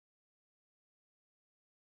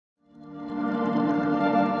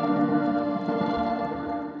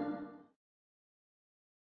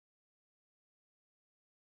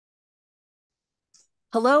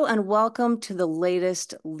Hello and welcome to the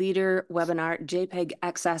latest Leader webinar, JPEG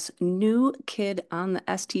XS New Kid on the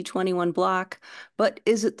ST21 block. But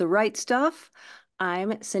is it the right stuff?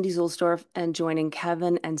 I'm Cindy Zulsdorf and joining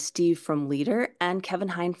Kevin and Steve from Leader and Kevin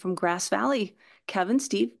Hein from Grass Valley. Kevin,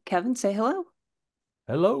 Steve, Kevin, say hello.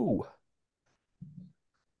 Hello.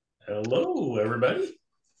 Hello, everybody.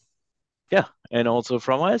 Yeah, and also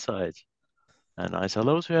from my side. A nice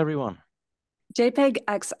hello to everyone. JPEG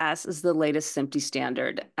XS is the latest SMPTE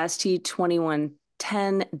standard,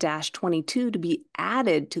 ST2110-22, to be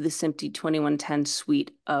added to the SMPTE 2110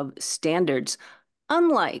 suite of standards.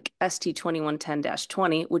 Unlike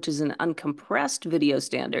ST2110-20, which is an uncompressed video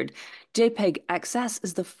standard, JPEG XS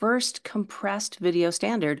is the first compressed video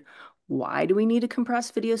standard. Why do we need a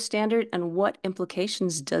compressed video standard, and what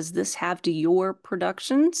implications does this have to your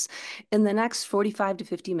productions? In the next 45 to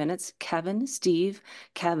 50 minutes, Kevin, Steve,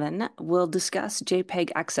 Kevin will discuss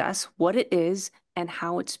JPEG XS, what it is, and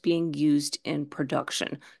how it's being used in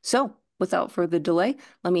production. So, without further delay,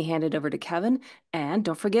 let me hand it over to Kevin. And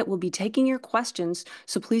don't forget, we'll be taking your questions,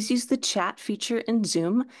 so please use the chat feature in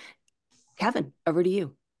Zoom. Kevin, over to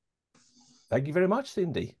you. Thank you very much,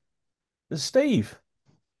 Cindy. And Steve,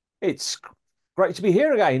 it's great to be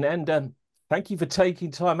here again, and thank you for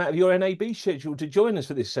taking time out of your NAB schedule to join us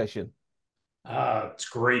for this session. It's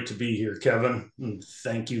great to be here, Kevin. And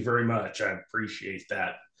thank you very much. I appreciate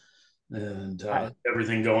that and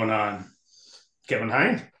everything going on. Kevin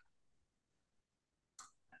Hein,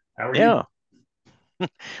 how are you?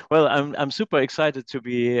 Well, I'm super excited to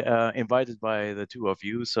be invited by the two of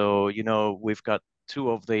you. So, we've got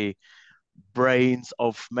two of the brains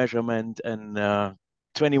of measurement and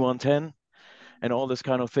 2110 and all this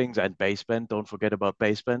kind of things, and baseband. Don't forget about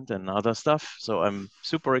baseband and other stuff. So I'm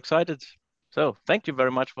super excited. So thank you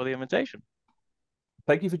very much for the invitation.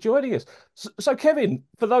 Thank you for joining us. So Kevin,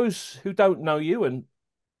 for those who don't know you, and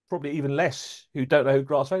probably even less who don't know who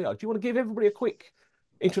Grass Valley are, do you want to give everybody a quick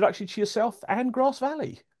introduction to yourself and Grass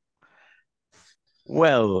Valley?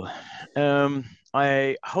 Well,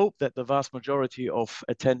 I hope that the vast majority of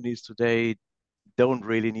attendees today don't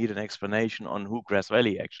really need an explanation on who Grass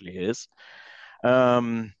Valley actually is.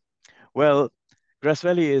 Well, Grass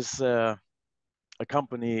Valley is a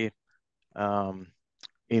company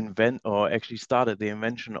actually started the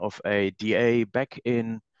invention of a DA back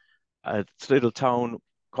in a little town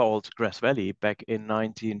called Grass Valley back in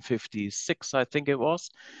 1956, I think it was.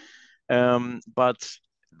 But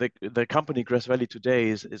the company Grass Valley today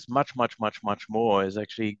is much more. Is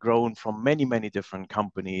actually grown from many different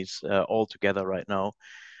companies all together right now.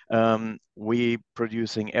 We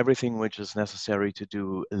producing everything which is necessary to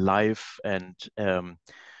do live and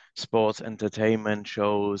sports entertainment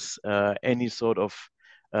shows, any sort of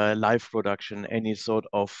live production, any sort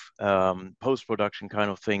of post-production kind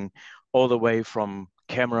of thing, all the way from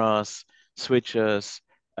cameras, switches,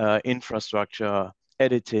 infrastructure,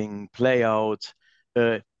 editing, playout,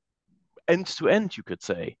 end to end, you could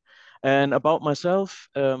say. And about myself,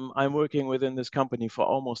 I'm working within this company for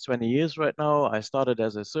almost 20 years right now. I started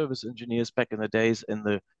as a service engineer back in the days in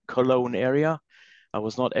the Cologne area. I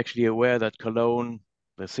was not actually aware that Cologne,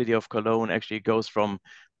 the city of Cologne, actually goes from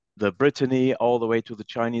the Brittany all the way to the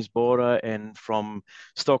Chinese border and from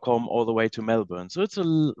Stockholm all the way to Melbourne. So it's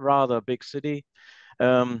a rather big city.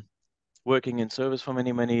 Working in service for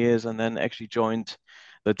many years, and then actually joined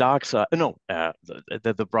the dark side,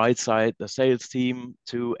 the bright side, the sales team,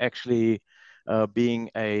 to actually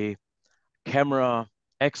being a camera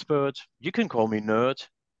expert. You can call me nerd,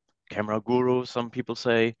 camera guru, some people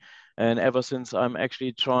say. And ever since, I'm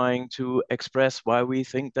actually trying to express why we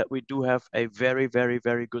think that we do have a very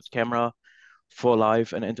good camera for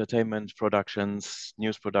live and entertainment productions,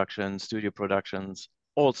 news productions, studio productions,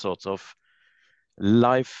 all sorts of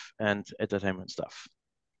live and entertainment stuff.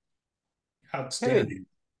 Outstanding. Kevin,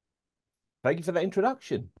 thank you for that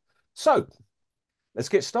introduction. So let's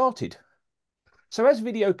get started. So as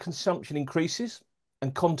video consumption increases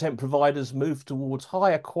and content providers move towards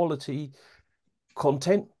higher quality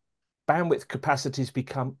content, bandwidth capacities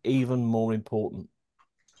become even more important.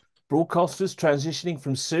 Broadcasters transitioning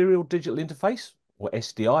from serial digital interface, or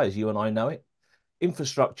SDI as you and I know it,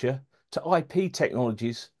 infrastructure to IP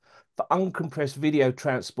technologies for uncompressed video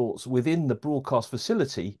transports within the broadcast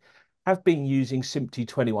facility have been using SMPTE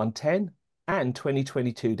 2110 and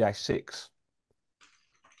 2022-6.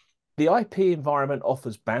 The IP environment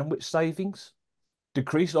offers bandwidth savings,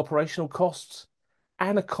 decreased operational costs,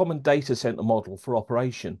 and a common data center model for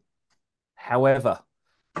operation. However,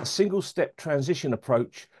 a single-step transition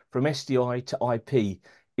approach from SDI to IP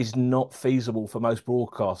is not feasible for most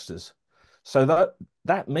broadcasters. So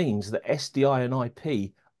that means that SDI and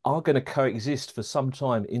IP are going to coexist for some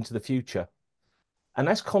time into the future. And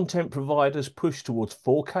as content providers push towards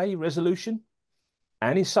 4K resolution,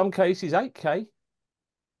 and in some cases 8K,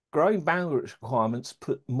 growing bandwidth requirements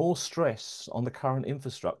put more stress on the current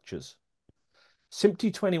infrastructures.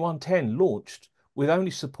 SMPTE 2110 launched with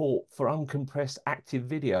only support for uncompressed active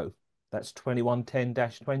video. That's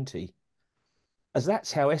 2110-20, as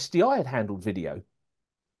that's how SDI had handled video.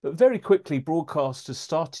 But very quickly, broadcasters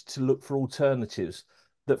started to look for alternatives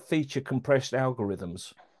that feature compressed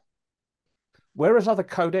algorithms. Whereas other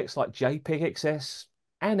codecs like JPEG XS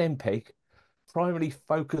and MPEG primarily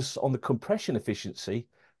focus on the compression efficiency,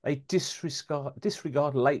 they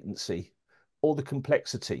disregard latency or the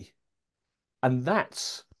complexity. And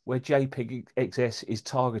that's where JPEG XS is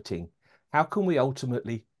targeting. How can we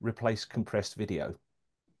ultimately replace compressed video?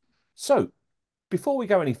 So before we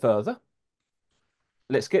go any further,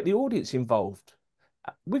 let's get the audience involved.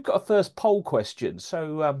 We've got a first poll question.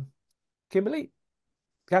 So Kimberly,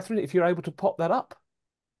 Catherine, if you're able to pop that up,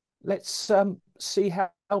 let's see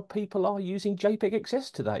how people are using JPEG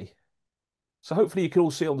XS today. So hopefully you can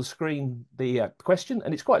all see on the screen the question,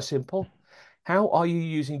 and it's quite simple. How are you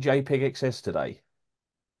using JPEG XS today?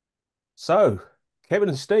 So, Kevin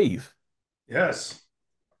and Steve. Yes.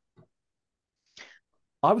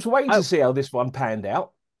 I was waiting to see how this one panned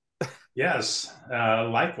out. Yes,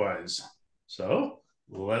 likewise. So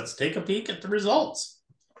let's take a peek at the results.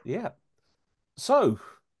 Yeah. So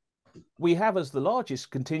we have as the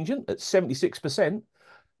largest contingent at 76%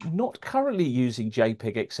 not currently using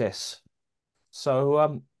JPEG XS.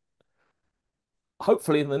 So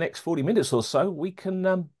hopefully in the next 40 minutes or so, we can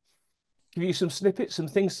give you some snippets and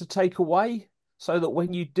things to take away so that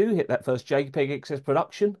when you do hit that first JPEG XS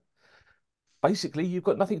production, basically you've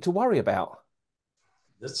got nothing to worry about.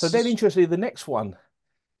 So then interestingly, the next one,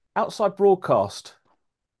 outside broadcast.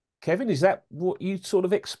 Kevin, is that what you sort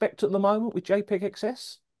of expect at the moment with JPEG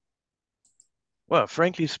XS? Well,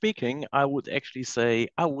 frankly speaking, I would actually say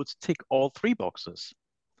I would tick all three boxes.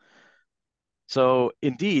 So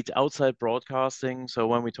indeed, outside broadcasting, so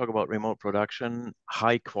when we talk about remote production,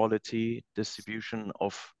 high quality distribution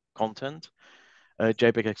of content,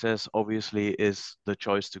 JPEG XS obviously is the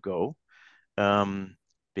choice to go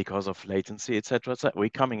because of latency, etc. We're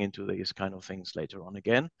coming into these kind of things later on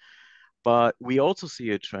again. But we also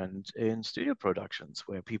see a trend in studio productions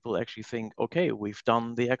where people actually think, okay, we've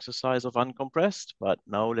done the exercise of uncompressed, but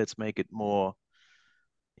now let's make it more,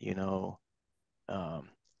 you know,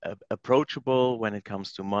 approachable when it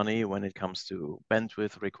comes to money, when it comes to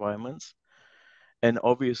bandwidth requirements. And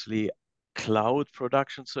obviously, cloud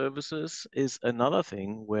production services is another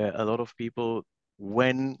thing where a lot of people,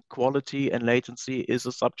 when quality and latency is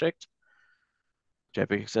a subject,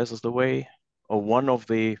 JPEG XS is the way, or one of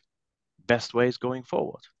the best ways going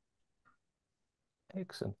forward.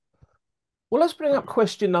 Excellent. Well, let's bring up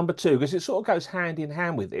question number 2, because it sort of goes hand in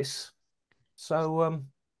hand with this. So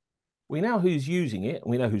we know who's using it,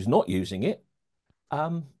 and we know who's not using it.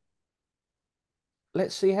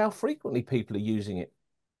 Let's see how frequently people are using it.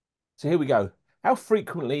 So here we go. How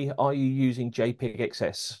frequently are you using JPEG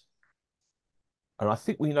XS? And I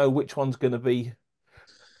think we know which one's going to be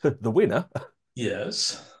the winner.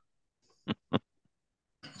 Yes.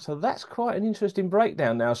 So that's quite an interesting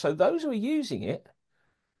breakdown now. So those who are using it,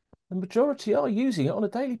 the majority are using it on a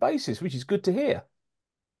daily basis, which is good to hear.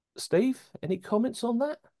 Steve, any comments on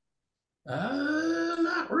that?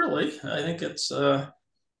 Not really. I think it's the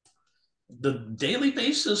daily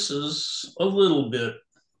basis is a little bit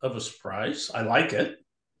of a surprise. I like it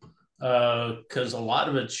because a lot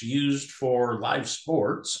of it's used for live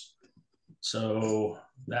sports. So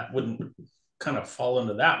that wouldn't kind of fall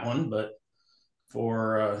into that one, but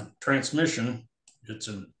for transmission, it's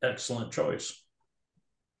an excellent choice.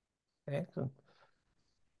 Excellent.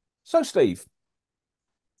 So, Steve,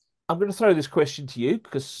 I'm going to throw this question to you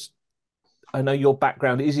because I know your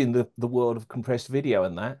background is in the world of compressed video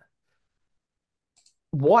and that.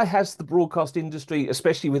 Why has the broadcast industry,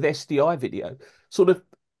 especially with SDI video, sort of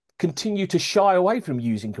continue to shy away from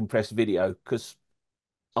using compressed video? Because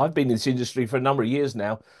I've been in this industry for a number of years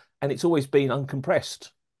now, and it's always been uncompressed.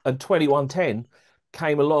 And 2110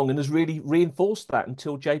 came along and has really reinforced that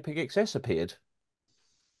until JPEG XS appeared.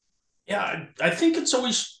 Yeah, I think it's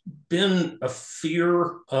always been a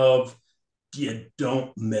fear of you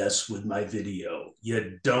don't mess with my video.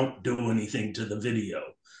 You don't do anything to the video.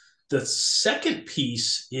 The second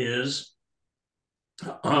piece is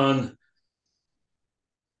on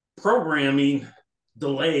programming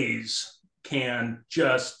delays can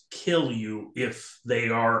just kill you if they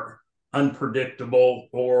are unpredictable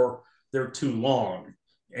or they're too long.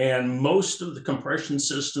 And most of the compression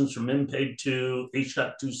systems from MPEG-2,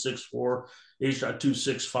 H.264,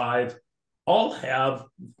 H.265 all have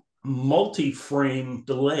multi-frame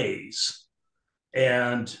delays.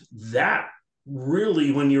 And that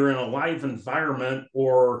really, when you're in a live environment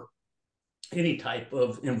or any type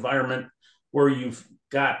of environment where you've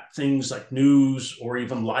got things like news or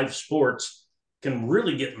even live sports, can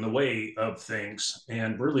really get in the way of things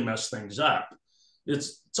and really mess things up.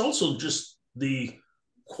 It's also just the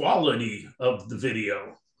quality of the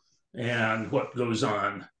video and what goes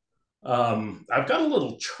on. I've got a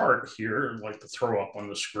little chart here I'd like to throw up on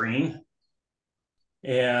the screen.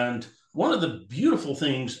 And one of the beautiful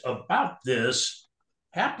things about this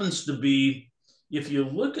happens to be, if you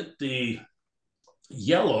look at the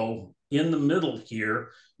yellow in the middle here,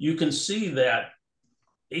 you can see that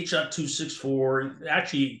H.264,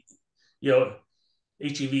 actually,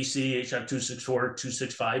 HEVC, H.264,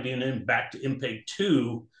 265, and then back to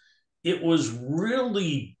MPEG-2, it was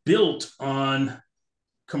really built on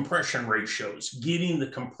compression ratios, getting the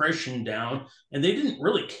compression down, and they didn't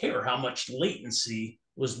really care how much latency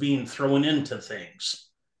was being thrown into things.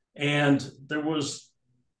 And there was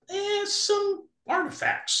some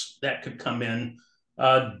artifacts that could come in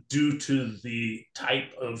due to the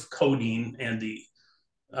type of coding and the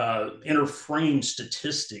interframe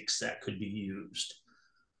statistics that could be used.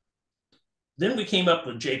 Then we came up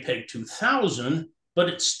with JPEG 2000, but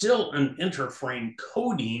it's still an interframe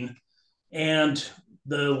coding, and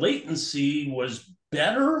the latency was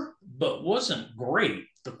better, but wasn't great.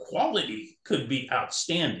 The quality could be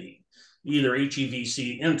outstanding. Either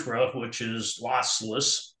HEVC Intra, which is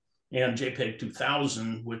lossless, and JPEG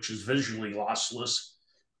 2000, which is visually lossless,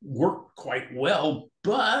 worked quite well,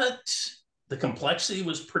 but the complexity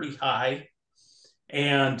was pretty high,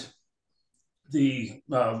 and the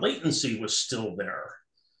latency was still there.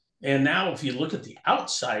 And now if you look at the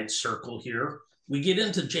outside circle here, we get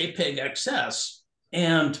into JPEG XS.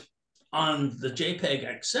 And on the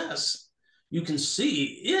JPEG XS, you can see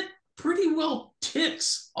it pretty well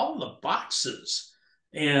ticks all the boxes.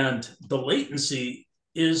 And the latency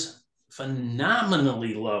is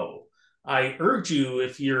phenomenally low. I urge you,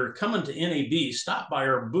 if you're coming to NAB, stop by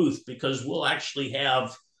our booth, because we'll actually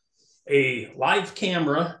have a live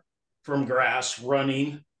camera from Grass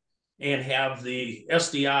running and have the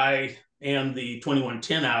SDI and the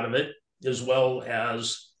 2110 out of it, as well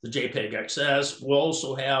as the JPEG XS. We'll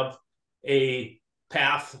also have a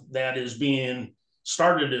path that is being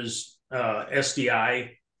started as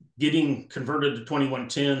SDI, getting converted to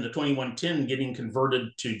 2110, the 2110 getting converted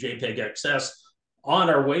to JPEG XS on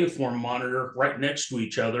our waveform monitor right next to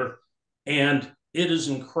each other. And it is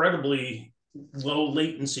incredibly low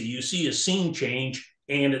latency. You see a scene change,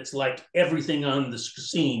 and it's like everything on the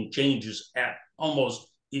scene changes at almost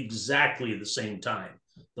exactly the same time.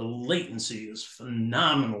 The latency is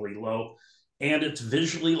phenomenally low, and it's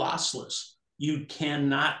visually lossless. You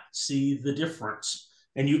cannot see the difference.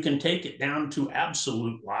 And you can take it down to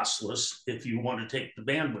absolute lossless if you want to take the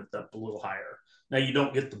bandwidth up a little higher. Now, you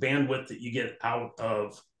don't get the bandwidth that you get out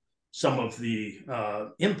of some of the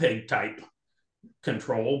MPEG type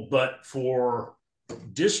control, but for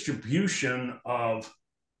distribution of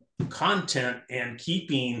content and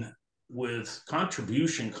keeping with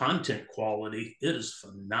contribution content quality, it is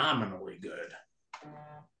phenomenally good.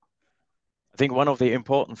 I think one of the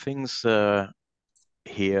important things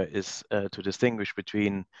here is to distinguish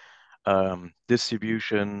between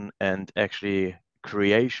distribution and actually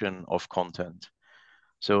creation of content.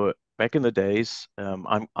 So back in the days,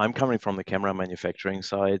 I'm coming from the camera manufacturing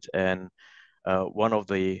side, and one of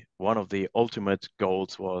the ultimate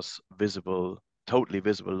goals was totally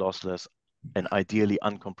visible, lossless, and ideally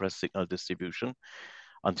uncompressed signal distribution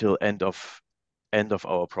until end of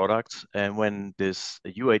our products. And when this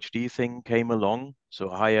UHD thing came along, so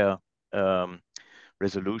higher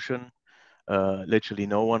resolution, literally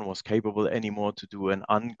no one was capable anymore to do an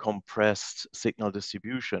uncompressed signal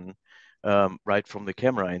distribution right from the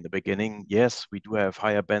camera in the beginning. Yes, we do have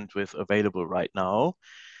higher bandwidth available right now,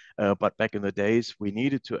 but back in the days, we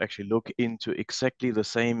needed to actually look into exactly the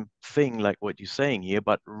same thing like what you're saying here,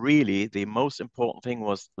 but really the most important thing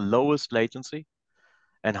was lowest latency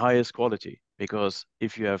and highest quality. Because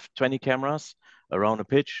if you have 20 cameras around a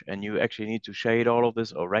pitch and you actually need to shade all of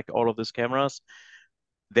this or rack all of these cameras,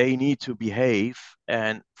 they need to behave,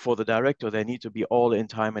 and for the director, they need to be all in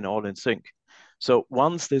time and all in sync. So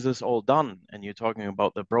once this is all done, and you're talking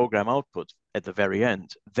about the program output at the very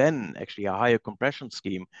end, then actually a higher compression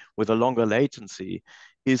scheme with a longer latency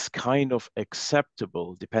is kind of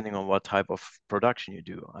acceptable depending on what type of production you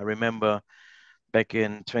do. I remember back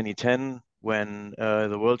in 2010 when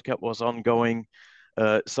the World Cup was ongoing,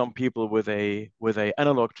 Some people with a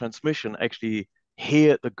analog transmission actually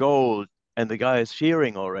hear the goal and the guy is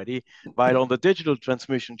cheering already, while on the digital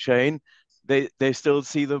transmission chain, they still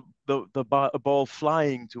see the ball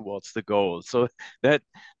flying towards the goal. So that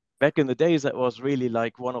back in the days, that was really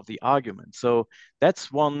like one of the arguments. So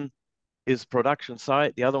that's one is production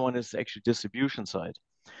side, the other one is actually distribution side.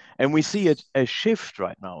 And we see a shift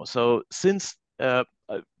right now. So since the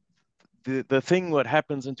thing what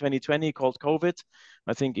happens in 2020 called COVID,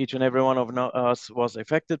 I think each and every one of us was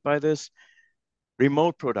affected by this.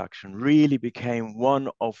 Remote production really became one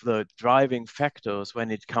of the driving factors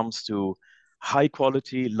when it comes to high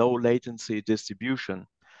quality, low latency distribution.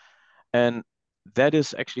 And that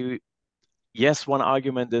is actually, yes, one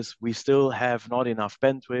argument is we still have not enough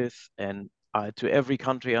bandwidth. And to every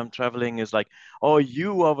country I'm traveling is like, oh,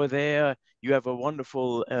 you over there, you have a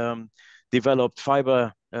wonderful developed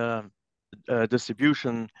fiber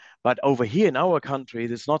distribution, but over here in our country,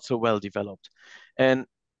 it is not so well developed. And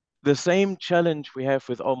the same challenge we have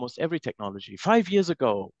with almost every technology. 5 years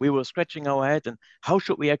ago, we were scratching our head and how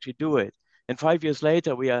should we actually do it? And 5 years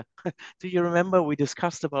later, we are, do you remember we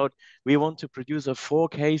discussed about, we want to produce a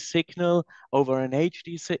 4K signal over an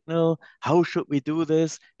HD signal. How should we do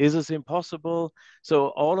this? Is this impossible? So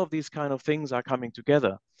all of these kind of things are coming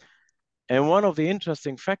together. And one of the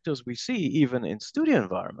interesting factors we see even in studio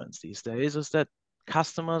environments these days is that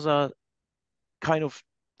customers are kind of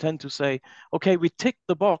tend to say, okay, we tick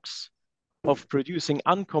the box of producing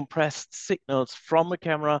uncompressed signals from a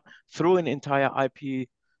camera through an entire IP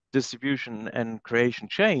distribution and creation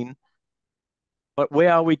chain. But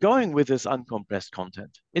where are we going with this uncompressed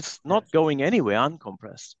content? It's not going anywhere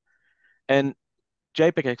uncompressed. And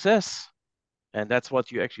JPEG XS, and that's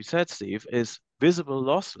what you actually said, Steve, is visible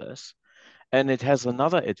lossless. And it has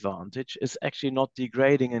another advantage, it's actually not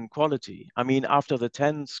degrading in quality. I mean, after the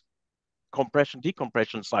 10 compression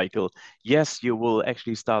decompression cycle, yes, you will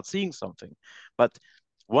actually start seeing something. But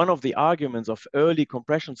one of the arguments of early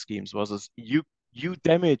compression schemes was you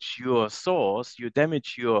damage your source, you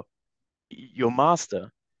damage your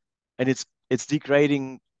master, and it's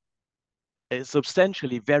degrading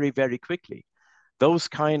substantially very, very quickly. Those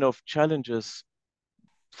kind of challenges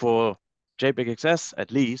for JPEG XS,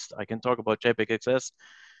 at least, I can talk about JPEG XS.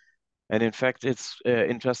 And in fact, it's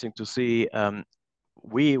interesting to see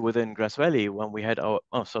we within Grass Valley, when we had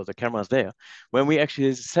so the cameras there, when we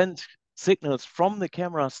actually sent signals from the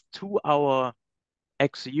cameras to our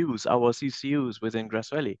XCUs, our CCUs within Grass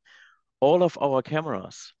Valley, all of our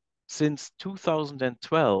cameras since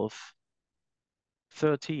 2012,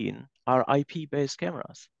 13 are IP-based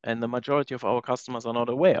cameras, and the majority of our customers are not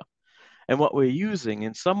aware. And what we're using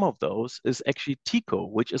in some of those is actually TICO,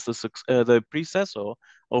 which is the predecessor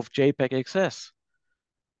of JPEG XS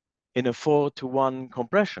in a 4:1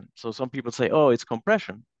 compression. So some people say, oh, it's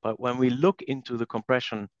compression. But when we look into the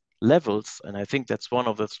compression levels, and I think that's one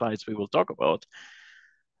of the slides we will talk about,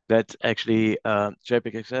 that actually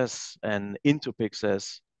JPEG XS and into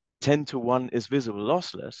PXS 10:1 is visible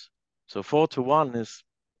lossless. So 4:1 is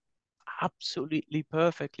absolutely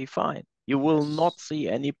perfectly fine. You will not see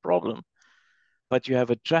any problem, but you have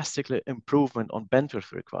a drastic improvement on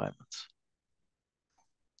bandwidth requirements.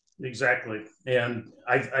 Exactly. And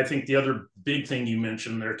I think the other big thing you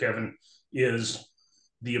mentioned there, Kevin, is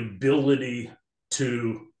the ability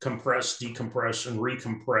to compress, decompress, and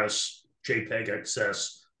recompress JPEG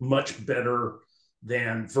XS much better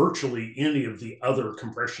than virtually any of the other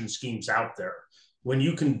compression schemes out there. When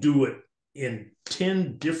you can do it in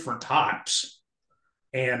 10 different hops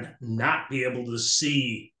and not be able to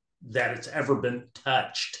see that it's ever been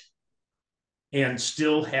touched and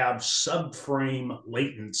still have subframe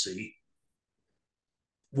latency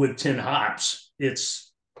with 10 hops,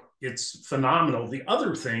 it's phenomenal. The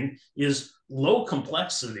other thing is low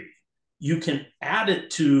complexity. You can add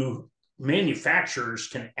it to, manufacturers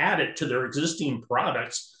can add it to their existing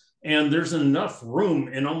products, and there's enough room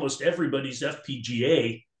in almost everybody's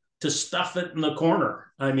FPGA to stuff it in the corner.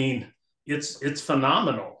 I mean, it's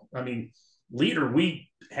phenomenal. I mean, Leader, we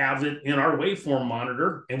have it in our waveform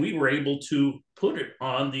monitor, and we were able to put it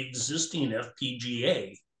on the existing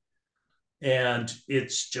FPGA. And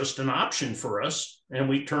it's just an option for us. And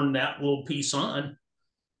we turned that little piece on,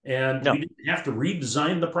 and we didn't have to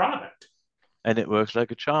redesign the product. And it works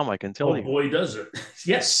like a charm, I can tell you. Oh boy, does it.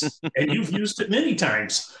 Yes. And you've used it many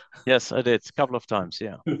times. Yes, I did. A couple of times,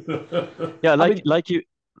 yeah. Yeah,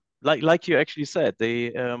 like you actually said,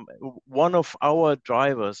 one of our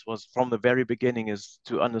drivers was from the very beginning is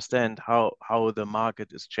to understand how the market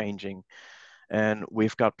is changing. And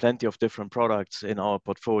we've got plenty of different products in our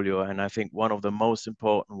portfolio. And I think one of the most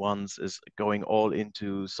important ones is going all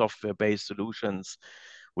into software-based solutions,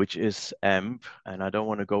 which is AMP. And I don't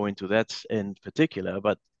want to go into that in particular,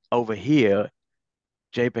 but over here,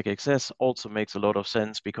 JPEG XS also makes a lot of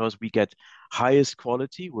sense because we get highest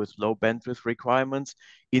quality with low bandwidth requirements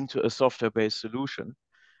into a software-based solution.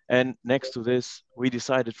 And next to this, we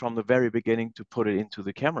decided from the very beginning to put it into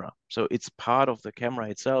the camera. So it's part of the camera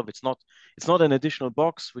itself. It's not an additional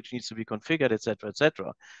box which needs to be configured, etc.,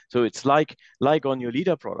 etc. So it's like on your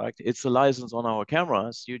leader product, it's a license on our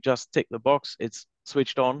cameras. You just tick the box, it's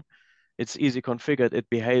switched on, it's easy configured, it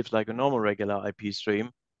behaves like a normal regular IP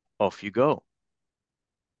stream. Off you go.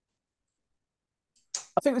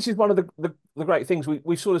 I think this is one of the great things.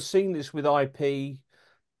 We've sort of seen this with IP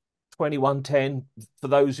 2110 for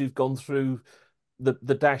those who've gone through the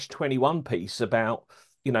dash 21 piece about,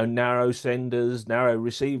 narrow senders, narrow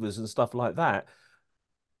receivers and stuff like that.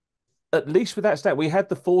 At least with that stat, we had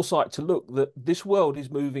the foresight to look that this world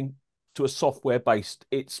is moving to a software based.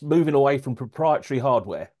 It's moving away from proprietary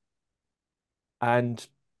hardware. And,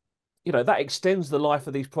 that extends the life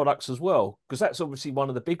of these products as well, because that's obviously one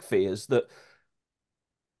of the big fears, that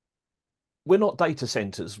we're not data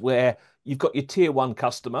centers where you've got your tier one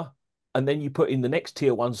customer and then you put in the next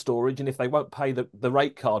tier one storage. And if they won't pay the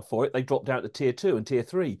rate card for it, they drop down to tier two and tier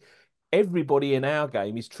three. Everybody in our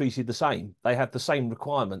game is treated the same. They have the same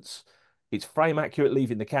requirements. It's frame accurate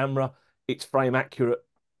leaving the camera. It's frame accurate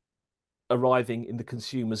arriving in the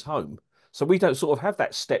consumer's home. So we don't sort of have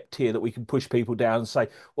that step tier that we can push people down and say,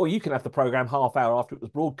 well, you can have the program half hour after it was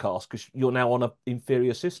broadcast because you're now on an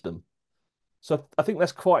inferior system. So I think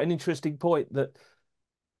that's quite an interesting point, that,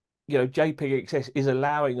 JPEG XS is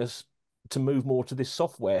allowing us to move more to this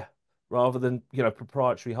software rather than,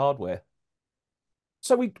 proprietary hardware.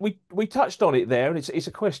 So we touched on it there, and it's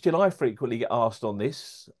a question I frequently get asked on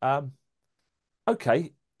this.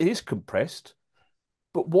 Okay, it is compressed,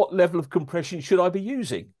 but what level of compression should I be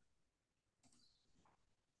using?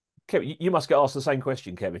 Kevin, you must get asked the same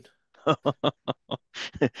question, Kevin.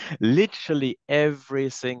 Literally every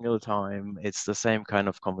single time, it's the same kind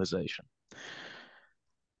of conversation.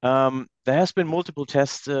 There has been multiple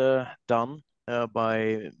tests done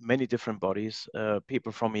by many different bodies.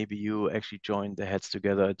 People from EBU actually joined their heads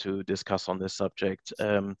together to discuss on this subject.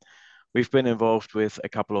 We've been involved with a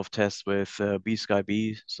couple of tests with B-Sky,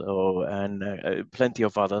 and plenty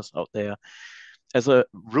of others out there. As a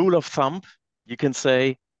rule of thumb, you can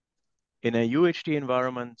say in a UHD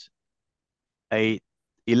environment, a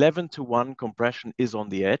 11:1 compression is on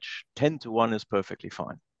the edge, 10:1 is perfectly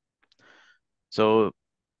fine. So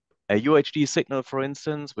a UHD signal, for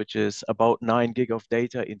instance, which is about 9 gig of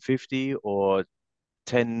data in 50 or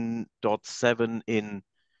 10.7 in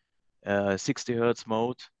 60 hertz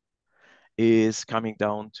mode, is coming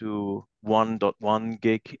down to 1.1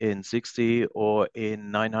 gig in 60 or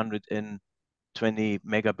in 920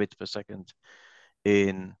 megabits per second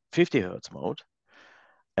in 50 hertz mode.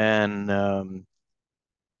 And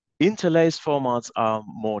interlaced formats are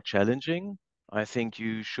more challenging. I think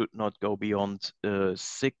you should not go beyond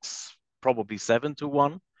 6, probably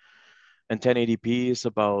 7:1. And 1080p is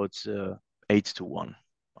about 8:1.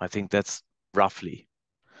 I think that's roughly.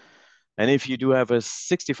 And if you do have a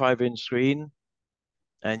 65-inch screen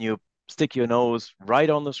and you stick your nose right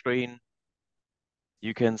on the screen,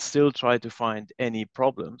 you can still try to find any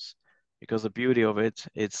problems, because the beauty of it,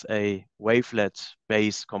 it's a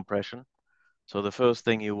wavelet-based compression. So the first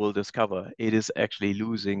thing you will discover, it is actually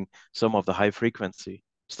losing some of the high frequency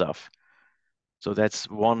stuff. So that's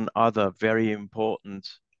one other very important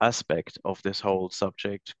aspect of this whole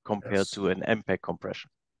subject compared to an MPEG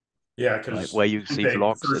compression. Yeah, right? because Where you see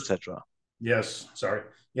blocks, etc. Yes, sorry.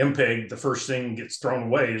 MPEG, the first thing gets thrown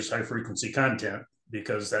away is high frequency content,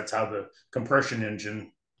 because that's how the compression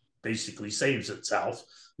engine basically saves itself,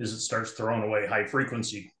 is it starts throwing away high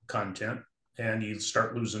frequency content and you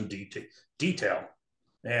start losing detail.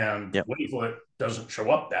 And Yep. wavelet doesn't show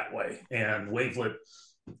up that way. And wavelet,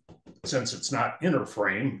 since it's not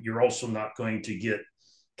interframe, you're also not going to get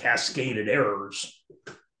cascaded errors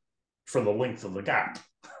for the length of the gap.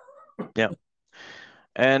 Yeah.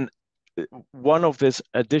 And one of this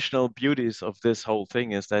additional beauties of this whole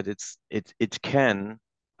thing is that it can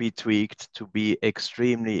be tweaked to be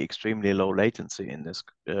extremely low latency in this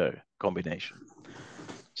combination.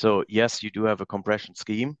 So yes, you do have a compression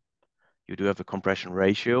scheme, you do have a compression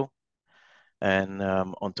ratio, and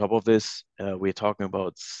on top of this, we're talking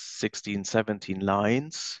about 16, 17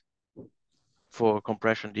 lines for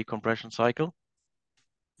compression decompression cycle.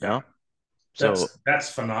 Yeah. That's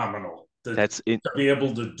phenomenal. To be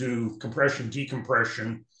able to do compression,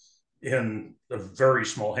 decompression in a very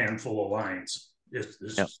small handful of lines. It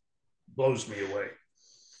Yeah. just blows me away.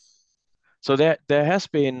 So there has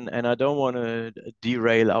been, and I don't want to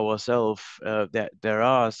derail ourselves. There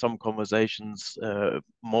are some conversations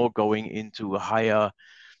more going into a higher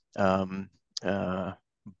um, uh,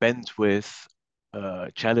 bandwidth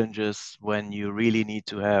challenges when you really need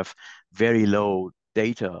to have very low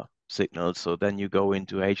data signals. So then you go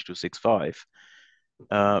into H.265.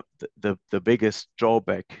 The biggest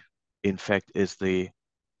drawback, in fact, is the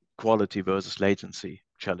quality versus latency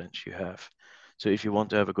challenge you have. So if you want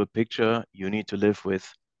to have a good picture, you need to live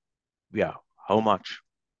with, yeah, how much?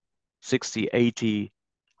 60, 80,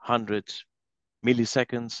 100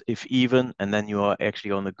 milliseconds, if even, and then you are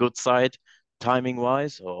actually on the good side,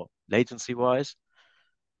 timing-wise or latency-wise.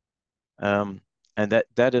 And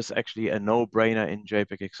that is actually a no-brainer in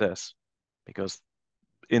JPEG XS, because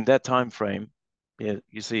in that time frame, yeah,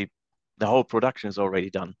 you see the whole production is already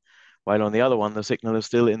done. While on the other one, the signal is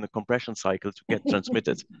still in the compression cycle to get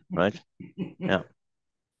transmitted, right? Yeah.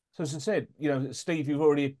 So as I said, Steve, you've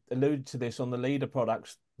already alluded to this on the leader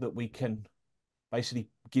products, that we can basically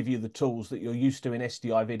give you the tools that you're used to in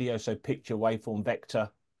SDI video, so picture, waveform, vector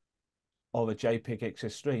of a JPEG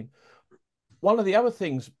XS stream. One of the other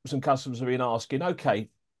things some customers have been asking, okay,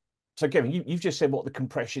 so Kevin, you've just said what the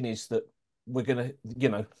compression is that we're going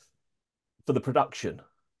to, for the production.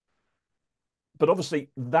 But obviously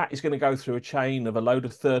that is going to go through a chain of a load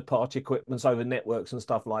of third-party equipments over networks and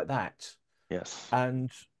stuff like that. Yes. And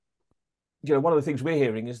one of the things we're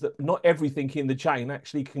hearing is that not everything in the chain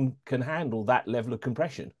actually can handle that level of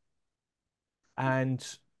compression. And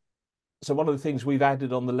so one of the things we've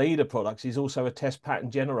added on the leader products is also a test pattern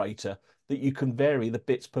generator that you can vary the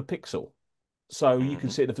bits per pixel. So you can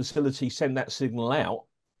sit in a facility, send that signal out,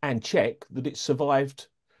 and check that it survived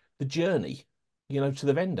the journey, to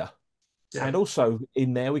the vendor. Yeah. And also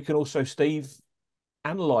in there, we can also, Steve,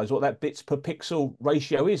 analyze what that bits per pixel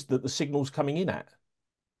ratio is that the signal's coming in at.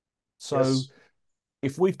 So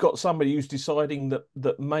if we've got somebody who's deciding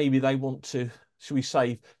that maybe they want to, should we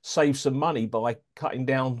say, save some money by cutting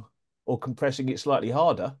down or compressing it slightly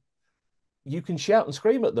harder, you can shout and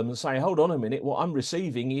scream at them and say, hold on a minute, what I'm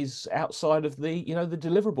receiving is outside of the, the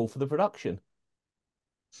deliverable for the production.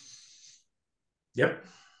 Yep.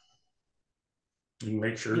 You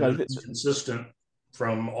make sure that it's consistent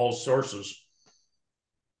from all sources.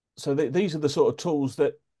 So these are the sort of tools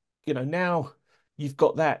that, now you've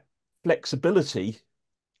got that flexibility.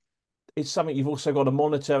 It's something you've also got to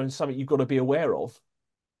monitor and something you've got to be aware of,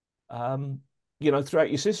 throughout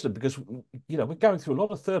your system, because, we're going through a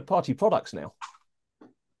lot of third-party products now.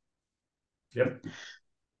 Yep.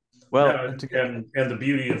 Well, and the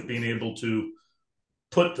beauty of being able to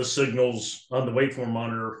put the signals on the waveform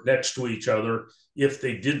monitor next to each other, if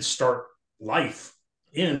they did start life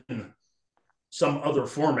in some other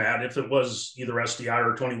format, if it was either SDI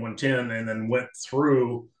or 2110 and then went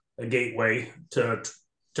through a gateway to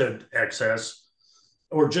XS,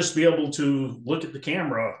 or just be able to look at the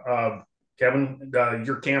camera. Kevin,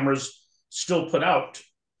 your cameras still put out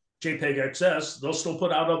JPEG XS. They'll still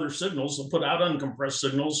put out other signals. They'll put out uncompressed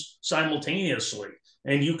signals simultaneously.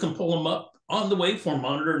 And you can pull them up on the waveform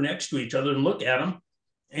monitor next to each other and look at them.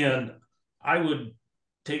 And I would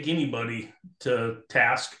take anybody to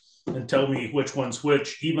task and tell me which one's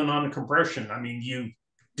which, even on compression. I mean, you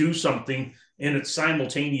do something and it's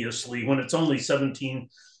simultaneously, when it's only 17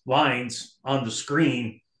 lines on the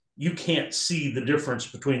screen, you can't see the difference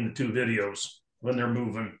between the two videos when they're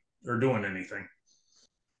moving or doing anything.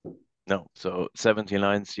 No, so 17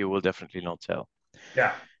 lines, you will definitely not tell.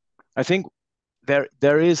 Yeah. I think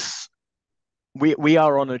there is, we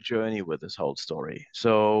are on a journey with this whole story.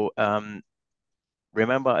 So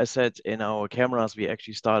remember I said in our cameras, we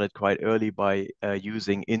actually started quite early by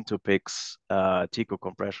using Intopix Tico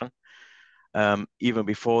compression. Even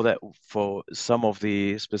before that, for some of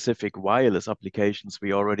the specific wireless applications,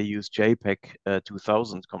 we already use JPEG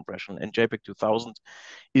 2000 compression, and JPEG 2000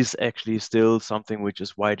 is actually still something which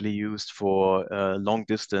is widely used for long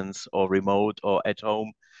distance or remote or at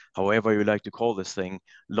home, however you like to call this thing,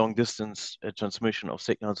 long distance transmission of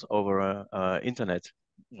signals over internet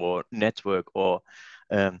or network or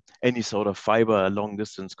any sort of fiber long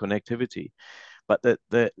distance connectivity. But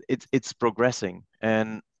it's progressing,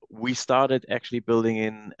 and we started actually building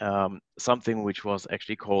in something which was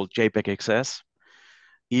actually called JPEG XS,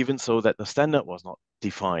 even so that the standard was not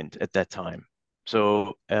defined at that time.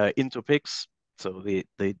 So Intopix, so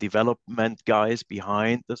the development guys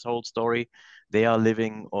behind this whole story, they are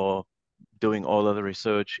living or doing all of the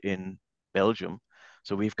research in Belgium.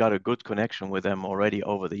 So we've got a good connection with them already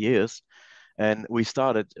over the years. And we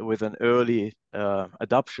started with an early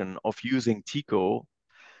adoption of using TICO,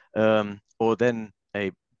 or then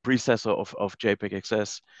a predecessor of JPEG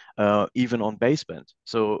XS, even on baseband.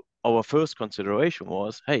 So our first consideration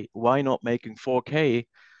was, hey, why not making 4K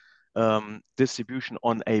distribution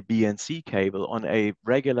on a BNC cable, on a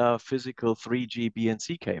regular physical 3G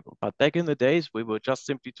BNC cable? But back in the days, we were just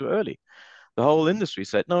simply too early. The whole industry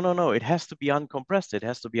said, no, no, no, it has to be uncompressed. It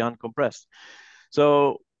has to be uncompressed.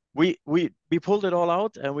 So we pulled it all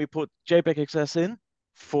out and we put JPEG XS in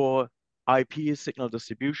for IP signal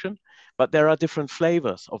distribution, but there are different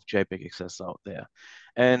flavors of JPEG XS out there.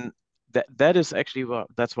 And that is actually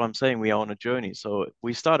that's why I'm saying we are on a journey. So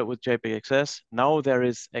we started with JPEG XS. Now there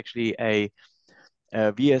is actually a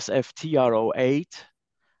VSF TR08,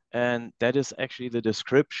 and that is actually the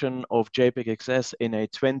description of JPEG XS in a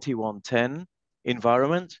 2110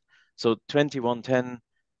 environment. So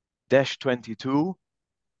 2110-22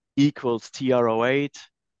 equals TR08,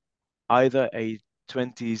 either a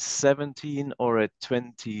 2017 or a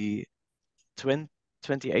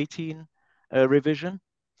 2018 revision,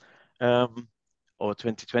 or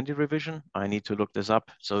 2020 revision. I need to look this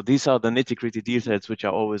up. So these are the nitty-gritty details which I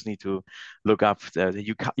always need to look up.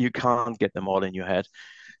 You can't get them all in your head.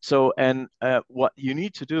 So, and what you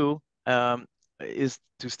need to do is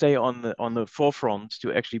to stay on the forefront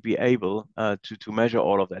to actually be able to measure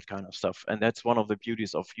all of that kind of stuff. And that's one of the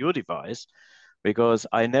beauties of your device, because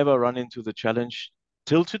I never run into the challenge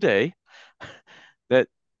till today that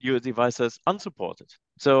your device is unsupported.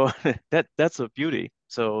 So that's a beauty.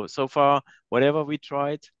 So far, whatever we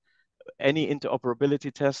tried, any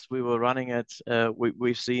interoperability test we were running at,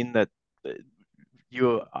 we've seen that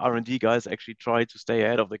your R&D guys actually try to stay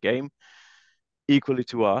ahead of the game equally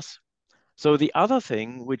to us. So the other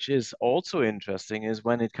thing, which is also interesting, is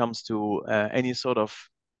when it comes to any sort of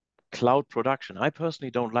cloud production. I personally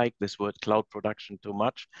don't like this word cloud production too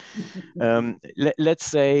much. Let's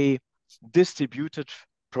say distributed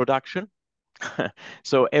production.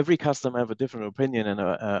 So every customer have a different opinion and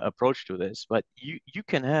approach to this, but you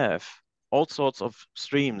can have all sorts of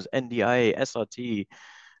streams, NDI, SRT,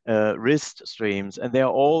 wrist streams, and they're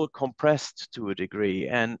all compressed to a degree.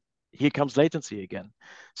 And here comes latency again.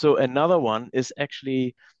 So another one is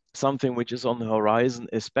actually something which is on the horizon,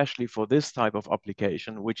 especially for this type of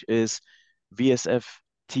application, which is VSF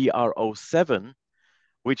TR07,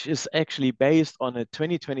 which is actually based on a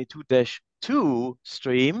 2022-2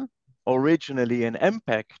 stream, originally an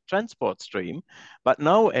MPEG transport stream, but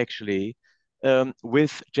now actually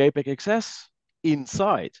with JPEG XS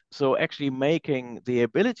inside. So actually making the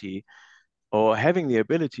ability or having the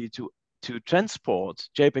ability to transport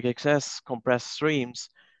JPEG XS compressed streams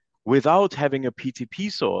without having a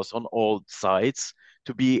PTP source on all sides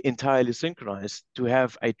to be entirely synchronized, to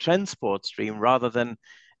have a transport stream rather than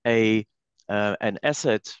an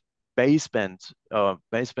asset baseband.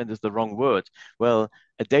 Baseband is the wrong word. Well,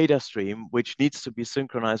 a data stream which needs to be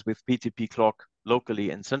synchronized with PTP clock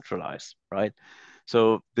locally and centralized, right?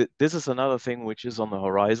 So this is another thing which is on the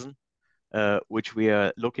horizon, which we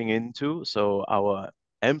are looking into. So our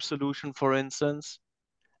M solution, for instance,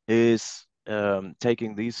 is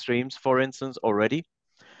taking these streams, for instance, already.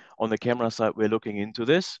 On the camera side, we're looking into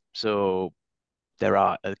this. So there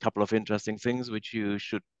are a couple of interesting things which you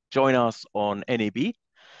should join us on NAB,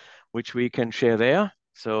 which we can share there.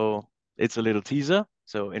 So it's a little teaser.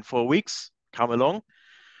 So in 4 weeks, come along,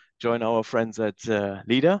 join our friends at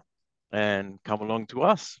LIDA and come along to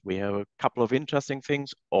us. We have a couple of interesting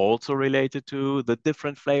things also related to the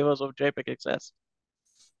different flavors of JPEG XS.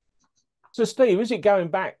 So Steve, is it going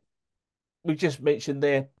back? We just mentioned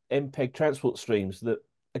their MPEG transport streams that,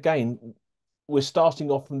 again, we're starting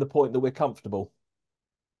off from the point that we're comfortable.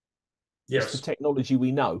 Yes. It's the technology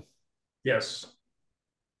we know. Yes.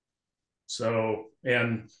 So,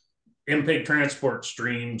 and MPEG transport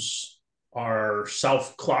streams are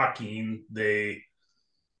self-clocking. They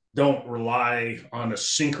don't rely on a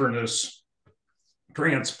synchronous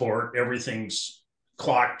transport. Everything's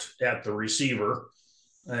clocked at the receiver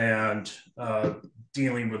and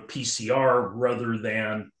dealing with PCR rather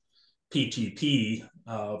than PTP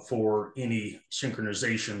for any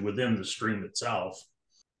synchronization within the stream itself.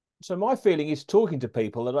 So my feeling is, talking to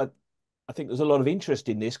people, that I think there's a lot of interest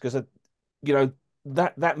in this, because you know,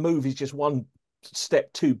 that move is just one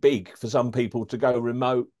step too big for some people to go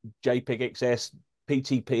remote, JPEG XS,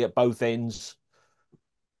 PTP at both ends.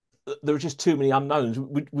 There are just too many unknowns.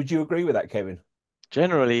 Would you agree with that, Kevin?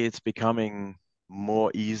 Generally, it's becoming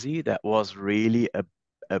more easy. That was really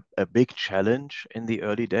a big challenge in the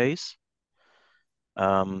early days.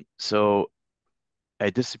 So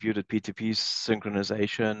a distributed PTP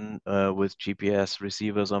synchronization with GPS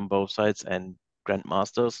receivers on both sides and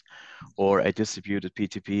grandmasters, or a distributed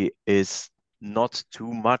PTP is not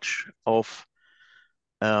too much of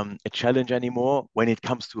a challenge anymore when it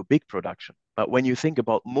comes to a big production. But when you think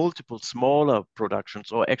about multiple smaller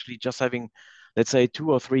productions, or actually just having, let's say,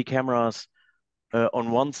 2 or 3 cameras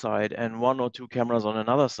on one side and 1 or 2 cameras on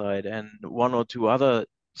another side, and 1 or 2 other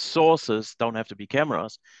sources, don't have to be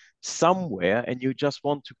cameras, somewhere, and you just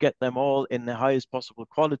want to get them all in the highest possible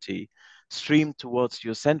quality streamed towards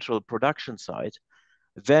your central production site,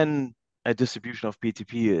 then a distribution of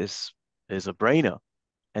PTP is a brainer.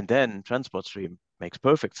 And then transport stream makes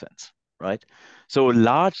perfect sense, right? So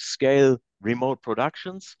large scale remote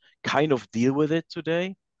productions kind of deal with it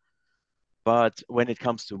today. But when it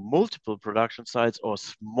comes to multiple production sites or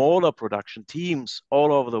smaller production teams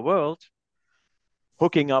all over the world,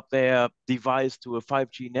 hooking up their device to a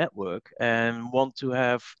 5G network and want to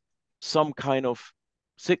have some kind of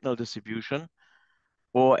signal distribution,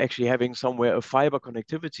 or actually having somewhere a fiber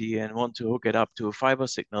connectivity and want to hook it up to a fiber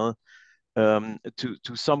signal,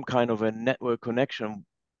 to some kind of a network connection,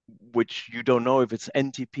 which you don't know if it's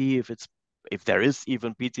NTP, if there is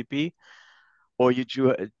even PTP, or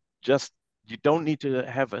just you don't need to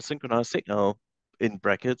have a synchronized signal in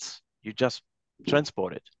brackets. You just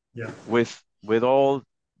transport it Yeah. with all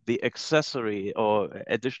the accessory or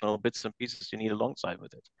additional bits and pieces you need alongside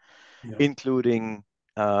with it, Yeah. including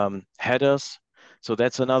headers. So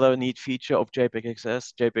that's another neat feature of JPEG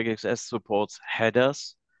XS. JPEG XS supports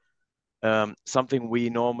headers, something we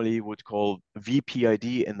normally would call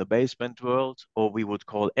VPID in the baseband world, or we would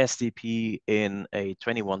call SDP in a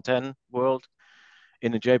 2110 world.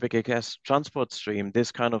 In a JPEG XS transport stream,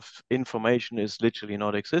 this kind of information is literally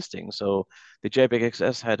not existing. So the JPEG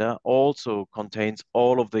XS header also contains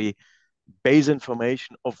all of the base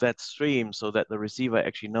information of that stream, so that the receiver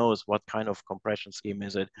actually knows what kind of compression scheme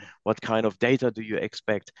is it, what kind of data do you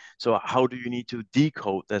expect, so how do you need to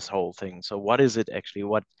decode this whole thing, so what is it actually,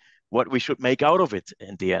 what we should make out of it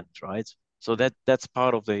in the end, right? So that's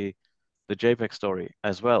part of the JPEG story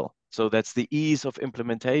as well. So that's the ease of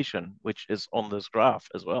implementation, which is on this graph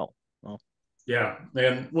as well. Yeah,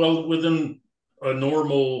 and well, within a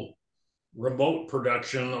normal remote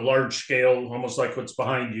production, a large scale, almost like what's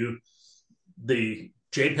behind you, the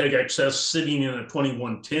JPEG XS sitting in a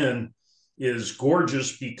 2110 is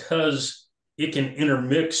gorgeous because it can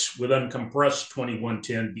intermix with uncompressed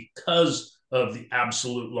 2110 because of the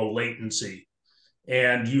absolute low latency.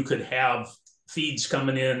 And you could have feeds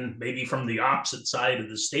coming in maybe from the opposite side of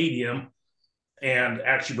the stadium and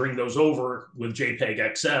actually bring those over with JPEG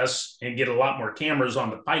XS and get a lot more cameras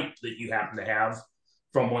on the pipe that you happen to have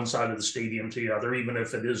from one side of the stadium to the other. Even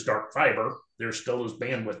if it is dark fiber, there still is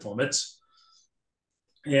bandwidth limits.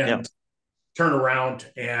 And turn around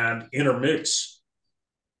and intermix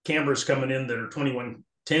cameras coming in that are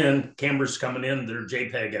 2110, cameras coming in that are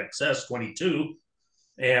JPEG XS 22,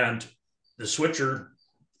 and the switcher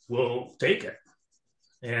will take it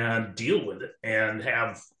and deal with it and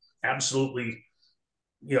have absolutely,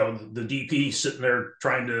 the DP sitting there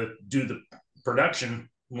trying to do the production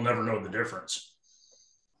will never know the difference.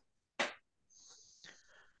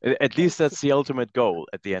 At least that's the ultimate goal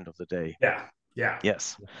at the end of the day. Yeah. Yeah.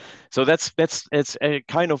 Yes. So it's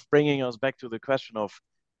kind of bringing us back to the question of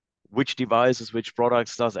which devices, which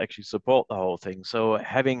products does actually support the whole thing. So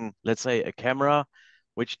having, let's say, a camera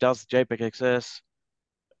which does JPEG XS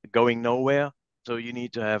going nowhere. So you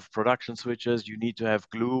need to have production switches, you need to have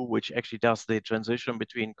glue, which actually does the transition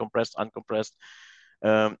between compressed, uncompressed.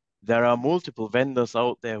 There are multiple vendors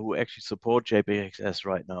out there who actually support JPEG XS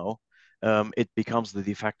right now. It becomes the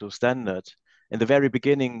de facto standard. In the very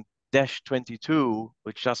beginning, Dash 22,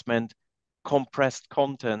 which just meant compressed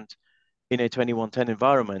content in a 2110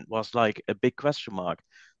 environment, was like a big question mark.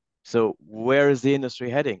 So where is the industry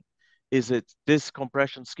heading? Is it this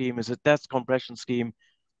compression scheme? Is it that compression scheme?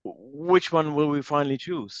 Which one will we finally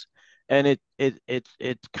choose? And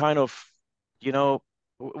it kind of,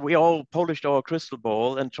 we all polished our crystal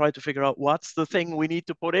ball and tried to figure out what's the thing we need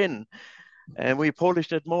to put in. And we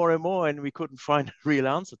polished it more and more, and we couldn't find a real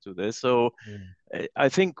answer to this. So I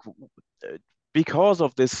think because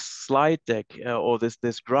of this slide deck or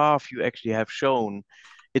this graph you actually have shown,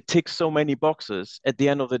 it ticks so many boxes. At the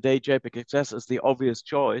end of the day, JPEG XS is the obvious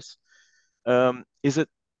choice. Is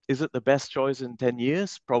it the best choice in 10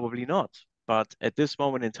 years? Probably not. But at this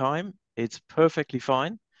moment in time, it's perfectly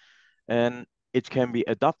fine. And it can be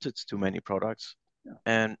adapted to many products. Yeah.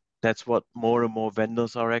 And that's what more and more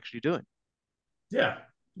vendors are actually doing. Yeah.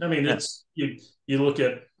 I mean, it's you look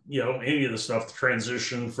at, any of the stuff, the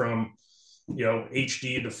transition from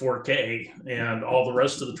HD to 4K and all the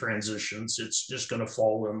rest of the transitions. It's just going to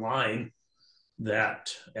fall in line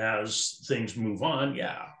that as things move on.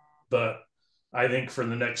 Yeah. But I think for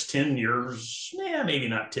the next 10 years, maybe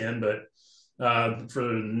not 10, but for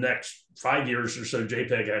the next 5 years or so,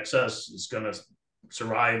 JPEG XS is going to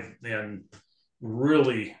survive and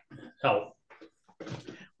really help.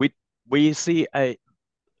 We see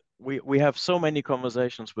we have so many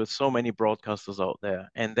conversations with so many broadcasters out there,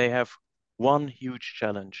 and they have one huge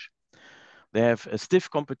challenge. They have a stiff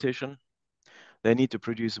competition. They need to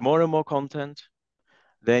produce more and more content.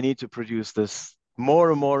 They need to produce this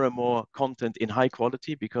more and more and more content in high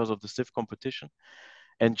quality because of the stiff competition.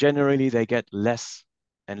 And generally, they get less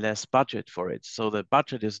and less budget for it. So the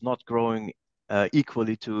budget is not growing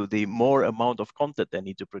equally to the more amount of content they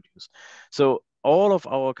need to produce. So all of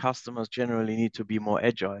our customers generally need to be more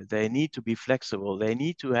agile. They need to be flexible. They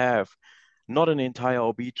need to have not an entire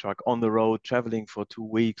OB truck on the road traveling for 2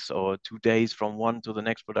 weeks or 2 days from one to the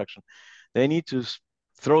next production. They need to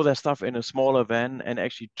throw their stuff in a smaller van and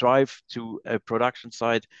actually drive to a production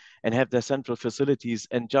site and have their central facilities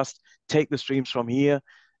and just take the streams from here.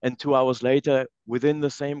 And 2 hours later, within the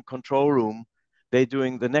same control room, they're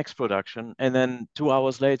doing the next production. And then 2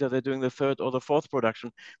 hours later, they're doing the third or the fourth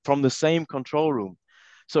production from the same control room.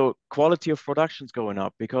 So quality of production is going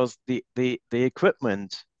up because the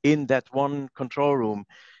equipment in that one control room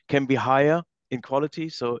can be higher in quality.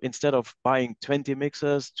 So instead of buying 20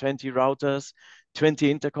 mixers, 20 routers,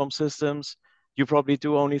 20 intercom systems, you probably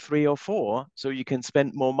do only 3 or 4. So you can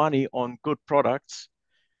spend more money on good products.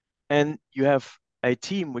 And you have a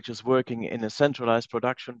team which is working in a centralized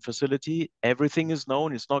production facility. Everything is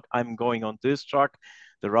known. It's not, I'm going on this truck.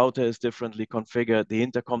 The router is differently configured. The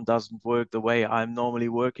intercom doesn't work the way I'm normally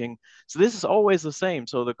working. So this is always the same.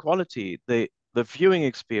 So the quality, the viewing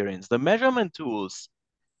experience, the measurement tools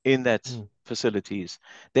in that facilities,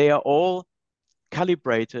 they are all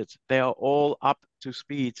calibrated. They are all up to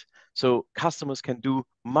speed. So customers can do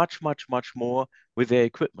much, much, much more with their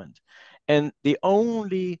equipment. And the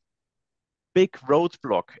only big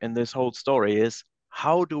roadblock in this whole story is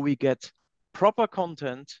how do we get proper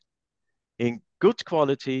content in good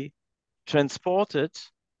quality transported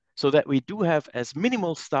so that we do have as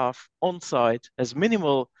minimal staff on site, as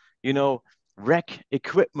minimal, rack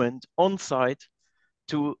equipment on site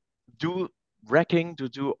to do racking, to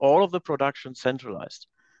do all of the production centralized.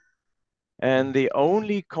 And the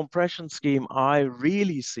only compression scheme I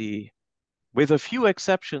really see, with a few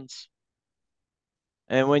exceptions,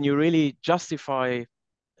 and when you really justify,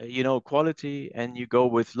 quality and you go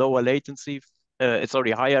with lower latency,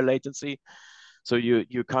 higher latency, so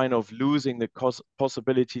you're kind of losing the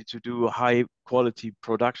possibility to do high quality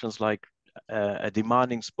productions like a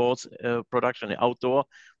demanding sports production outdoor,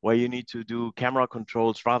 where you need to do camera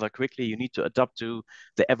controls rather quickly. You need to adapt to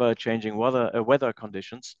the ever-changing weather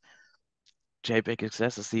conditions. JPEG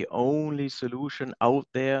XS is the only solution out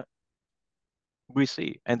there we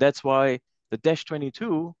see. And that's why the Dash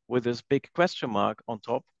 22 with this big question mark on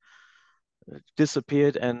top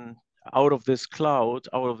disappeared, and out of this cloud,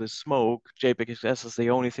 out of this smoke, JPEG XS is the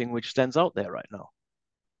only thing which stands out there right now.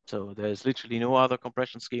 So there's literally no other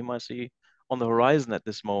compression scheme I see on the horizon at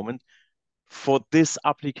this moment for this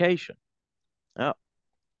application. Yeah.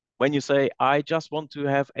 When you say, I just want to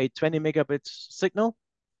have a 20 megabit signal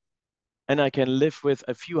and I can live with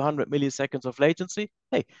a few hundred milliseconds of latency,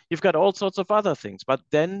 hey, you've got all sorts of other things. But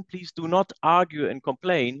then please do not argue and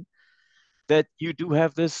complain that you do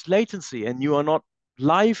have this latency and you are not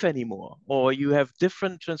live anymore, or you have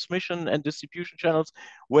different transmission and distribution channels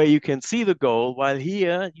where you can see the goal, while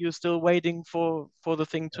here you're still waiting for the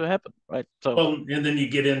thing to happen, right? So, well, and then you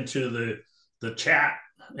get into the chat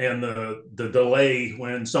and the delay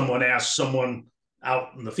when someone asks someone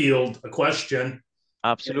out in the field a question,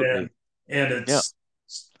 absolutely. and it's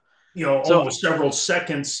so almost several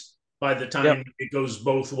seconds by the time it goes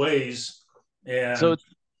both ways. And so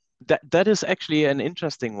that is actually an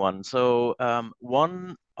interesting one. So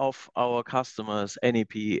one of our customers,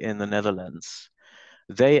 NEP in the Netherlands,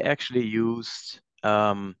 they actually used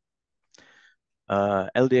LDX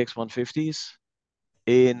 150s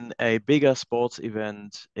in a bigger sports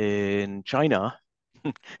event in China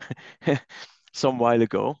some while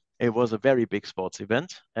ago. It was a very big sports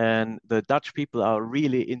event, and the Dutch people are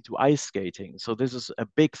really into ice skating. So this is a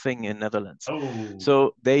big thing in Netherlands.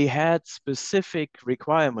 So they had specific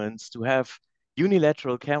requirements to have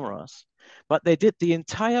unilateral cameras, but they did the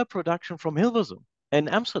entire production from Hilversum in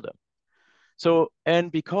Amsterdam. So,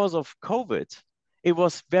 and because of COVID, it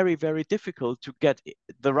was very, very difficult to get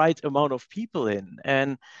the right amount of people in.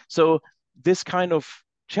 And so this kind of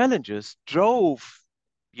challenges drove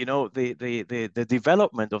you know, the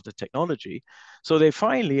development of the technology. So they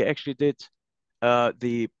finally actually did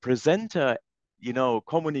the presenter, you know,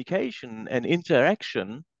 communication and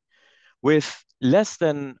interaction with less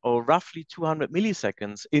than or roughly 200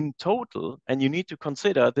 milliseconds in total. And you need to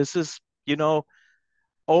consider this is, you know,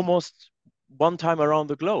 almost one time around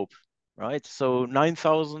the globe, right? So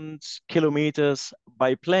 9,000 kilometers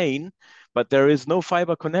by plane, but there is no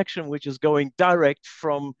fiber connection, which is going direct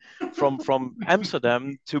from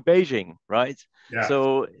Amsterdam to Beijing, right? Yeah.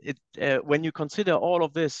 So when you consider all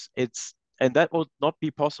of this, and that would not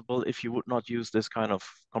be possible if you would not use this kind of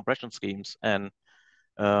compression schemes and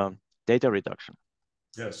data reduction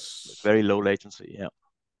with Yes. very low latency. Yeah.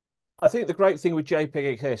 I think the great thing with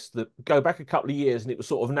JPEG XS that go back a couple of years and it was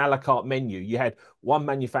sort of an a la carte menu. You had one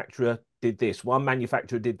manufacturer did this, one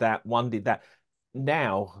manufacturer did that, one did that.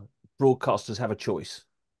 Now broadcasters have a choice.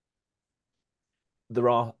 There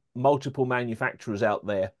are multiple manufacturers out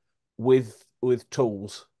there with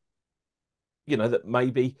tools, you know, that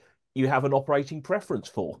maybe you have an operating preference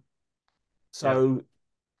for. Yeah. So,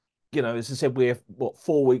 you know, as I said, we're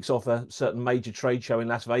 4 weeks off a certain major trade show in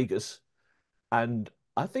Las Vegas, and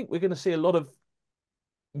I think we're going to see a lot of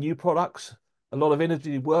new products, a lot of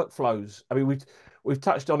innovative workflows. I mean, we've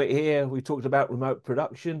touched on it here. We've talked about remote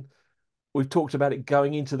production. We've talked about it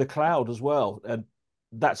going into the cloud as well, and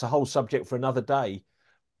that's a whole subject for another day.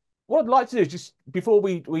 What I'd like to do is just before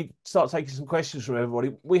we start taking some questions from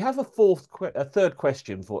everybody, we have a third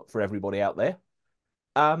question for everybody out there,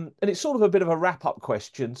 and it's sort of a bit of a wrap up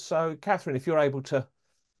question. So, Catherine, if you're able to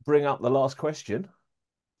bring up the last question.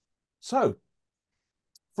 So,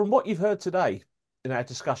 from what you've heard today in our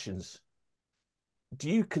discussions, do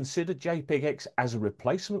you consider JPEG X as a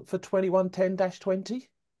replacement for 2110-20?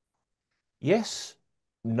 Yes,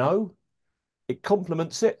 no, it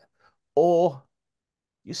complements it, or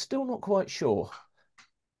you're still not quite sure?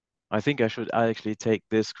 I think I should actually take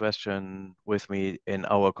this question with me in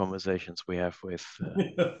our conversations we have with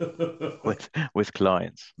with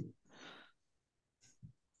clients.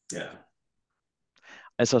 Yeah.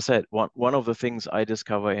 As I said, one of the things I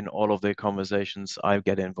discover in all of the conversations I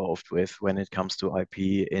get involved with when it comes to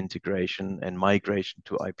IP integration and migration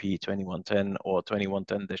to IP 2110 or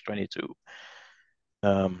 2110-22,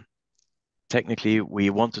 technically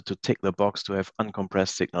we wanted to tick the box to have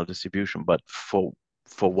uncompressed signal distribution, but for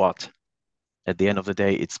what? At the end of the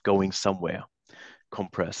day, it's going somewhere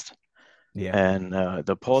compressed. Yeah. And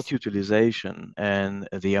the port utilization and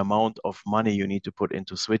the amount of money you need to put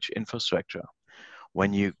into switch infrastructure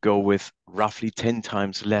when you go with roughly 10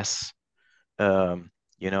 times less,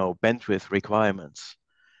 you know, bandwidth requirements,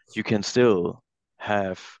 you can still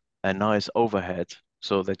have a nice overhead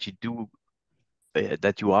so that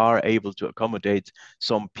that you are able to accommodate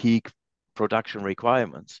some peak production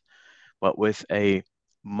requirements, but with a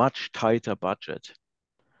much tighter budget.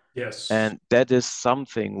 Yes. And that is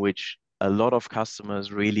something which a lot of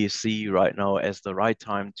customers really see right now as the right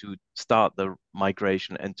time to start the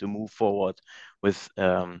migration and to move forward with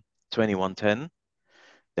 2110.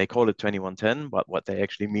 They call it 2110, but what they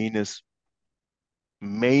actually mean is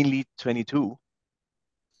mainly 22.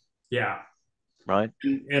 Yeah. Right?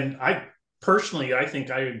 And I personally, I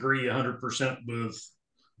think I agree 100% with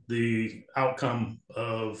the outcome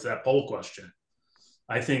of that poll question.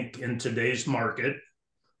 I think in today's market,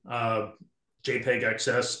 uh, JPEG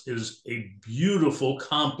XS is a beautiful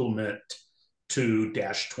complement to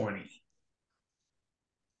Dash 20.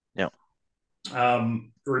 Yeah.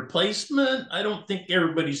 Replacement, I don't think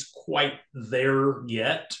everybody's quite there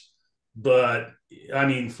yet. But I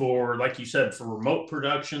mean, for like you said, for remote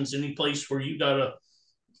productions, any place where you got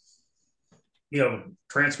to,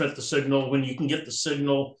 transmit the signal, when you can get the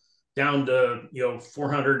signal down to,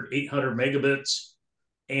 400, 800 megabits,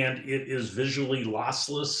 and it is visually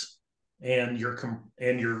lossless, and your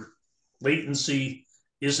latency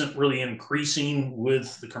isn't really increasing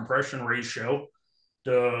with the compression ratio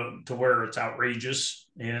to where it's outrageous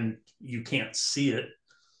and you can't see it.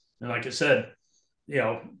 And like I said,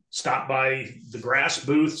 stop by the grass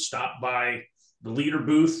booth, stop by the leader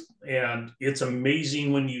booth, and it's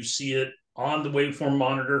amazing when you see it on the waveform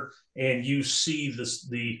monitor and you see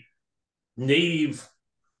the native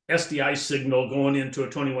SDI signal going into a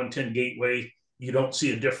 2110 gateway. You don't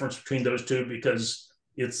see a difference between those two because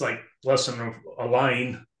it's like less than a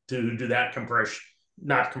line to do that compression,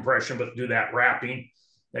 not compression, but do that wrapping,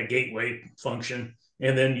 that gateway function.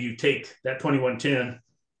 And then you take that 2110,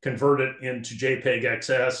 convert it into JPEG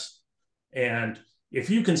XS. And if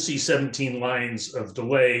you can see 17 lines of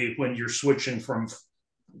delay when you're switching from,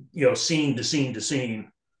 scene to scene to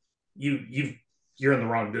scene, you're in the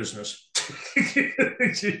wrong business.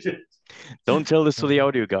 Don't tell this to the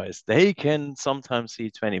audio guys. They can sometimes see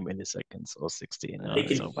 20 milliseconds or 16. They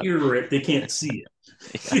can So, but hear it, they can't see it.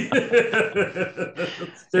 yeah.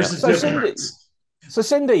 There's a So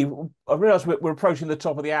Cindy, difference. I realise we're approaching the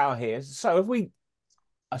top of the hour here. So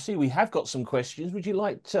I see we have got some questions. Would you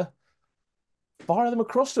like to fire them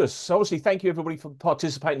across to us? So obviously, thank you everybody for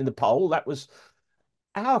participating in the poll. That was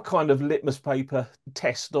our kind of litmus paper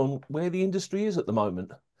test on where the industry is at the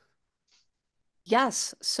moment.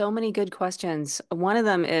 Yes, so many good questions. One of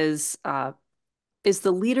them is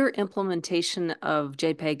the leader implementation of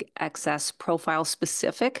JPEG XS profile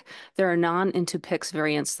specific? There are non-into pix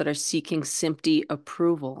variants that are seeking SMPTE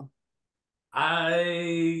approval.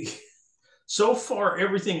 So far,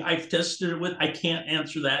 everything I've tested it with, I can't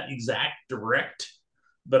answer that exact direct,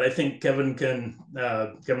 but I think Kevin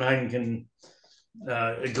Hein can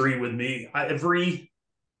agree with me. Every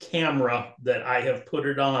camera that I have put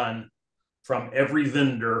it on from every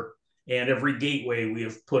vendor and every gateway we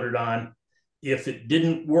have put it on, if it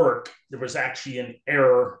didn't work, there was actually an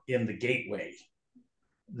error in the gateway.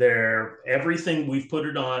 Everything we've put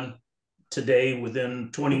it on today within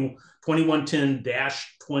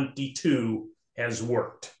 2110-22 has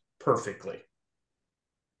worked perfectly.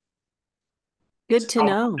 Good to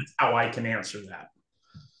know. That's how I can answer that.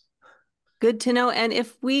 Good to know. And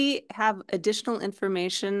if we have additional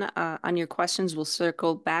information on your questions, we'll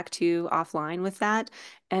circle back to you offline with that.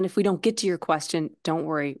 And if we don't get to your question, don't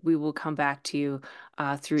worry. We will come back to you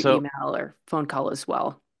through email or phone call as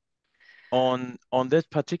well. On this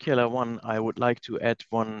particular one, I would like to add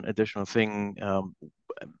one additional thing.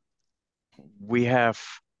 We have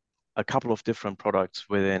a couple of different products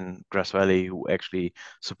within Grass Valley who actually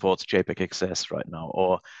supports JPEG XS right now,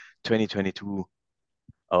 or 2022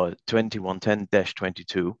 or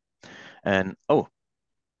 2110-22. And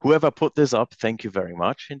whoever put this up, thank you very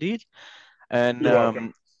much indeed. And you're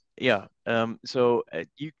welcome. Yeah, so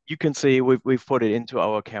you can see we've put it into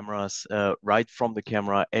our cameras right from the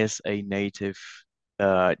camera as a native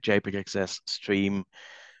JPEG XS stream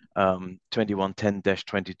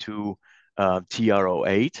 2110-22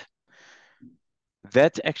 TR08.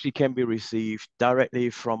 That actually can be received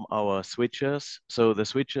directly from our switchers. So the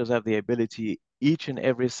switchers have the ability, each and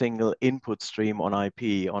every single input stream on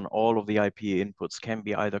IP, on all of the IP inputs can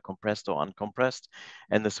be either compressed or uncompressed.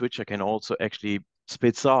 And the switcher can also actually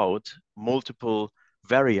spits out multiple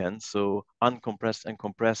variants, so uncompressed and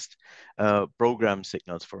compressed program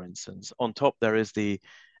signals, for instance. On top, there is the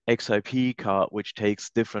XIP card, which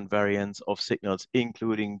takes different variants of signals,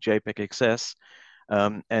 including JPEG XS,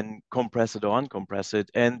 and compress it or uncompress it.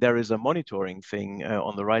 And there is a monitoring thing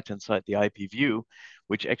on the right-hand side, the IP view,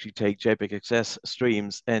 which actually takes JPEG XS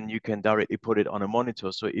streams and you can directly put it on a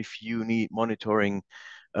monitor. So if you need monitoring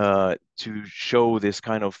to show this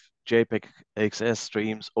kind of JPEG XS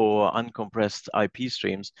streams or uncompressed IP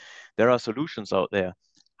streams, there are solutions out there.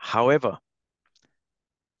 However,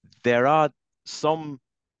 there are some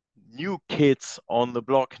new kits on the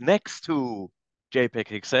block next to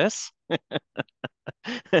JPEG XS.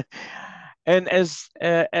 And as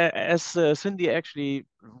Cindy actually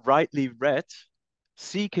rightly read,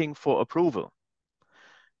 seeking for approval.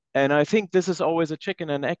 And I think this is always a chicken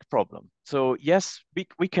and egg problem. So yes,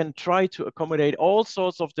 we can try to accommodate all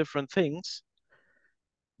sorts of different things,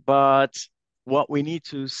 but what we need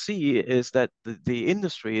to see is that the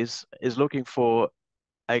industry is looking for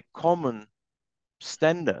a common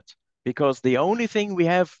standard, because the only thing we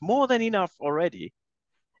have more than enough already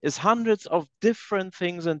is hundreds of different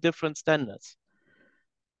things and different standards.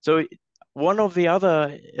 So one of the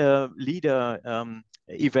other leader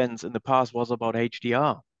events in the past was about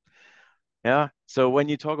HDR. Yeah. So when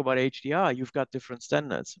you talk about HDR, you've got different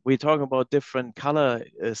standards. We're talking about different color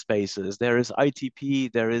spaces. There is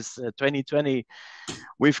ITP, there is 2020.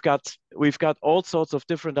 We've got all sorts of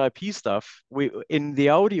different IP stuff. In the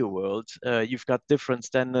audio world, you've got different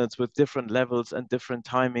standards with different levels and different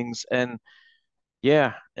timings. And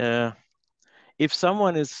yeah, if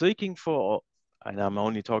someone is seeking for, and I'm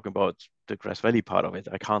only talking about the Grass Valley part of it,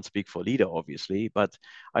 I can't speak for leader, obviously, but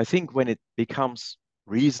I think when it becomes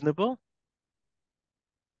reasonable,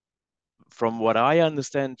 from what I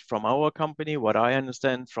understand from our company, what I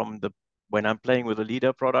understand from when I'm playing with a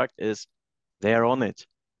leader product is they're on it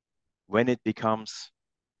when it becomes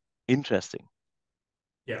interesting.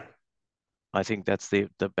 Yeah. I think that's the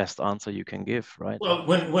best answer you can give, right? Well,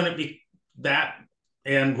 when it be that,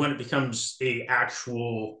 and when it becomes a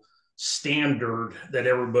actual standard that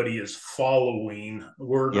everybody is following,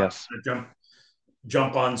 we're not going to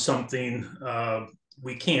jump on something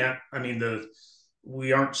we can't. I mean,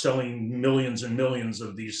 we aren't selling millions and millions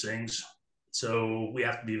of these things, so we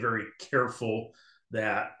have to be very careful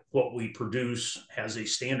that what we produce has a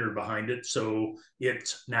standard behind it, so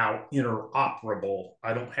it's now interoperable.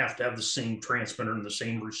 I don't have to have the same transmitter and the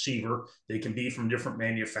same receiver. They can be from different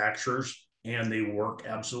manufacturers, and they work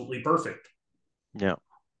absolutely perfect. Yeah.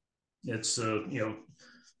 It's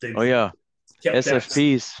they've Oh yeah. kept that.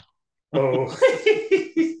 SFPs. Oh,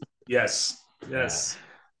 yes, yes.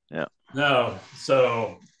 Yeah. No,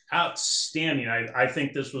 so outstanding. I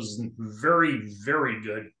think this was very, very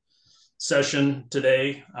good session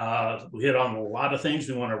today. We hit on a lot of things.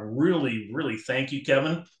 We want to really, really thank you,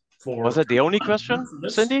 Kevin, Was for that the only coming on question, for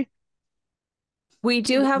this. Cindy? We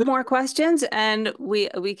do have more questions, and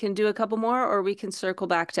we can do a couple more, or we can circle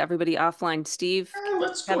back to everybody offline. Steve,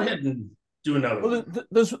 Let's go Kevin? ahead and do another Well, one.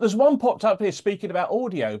 there's one popped up here speaking about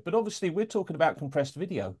audio, but obviously we're talking about compressed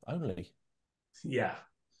video only. Yeah.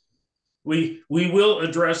 We will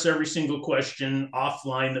address every single question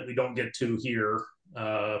offline that we don't get to here.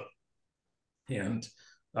 And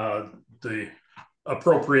the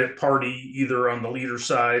appropriate party, either on the leader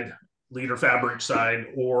side, leader fabric side,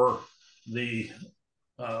 or the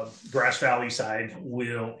Grass Valley side,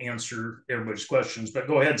 will answer everybody's questions. But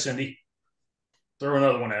go ahead, Cindy. Throw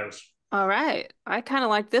another one at us. All right. I kind of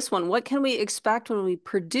like this one. What can we expect when we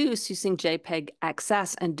produce using JPEG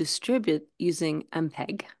XS and distribute using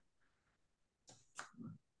MPEG?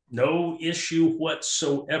 No issue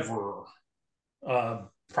whatsoever.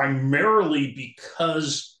 Primarily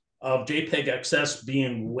because of JPEG XS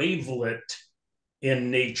being wavelet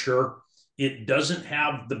in nature, it doesn't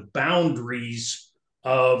have the boundaries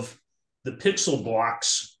of the pixel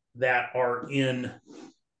blocks that are in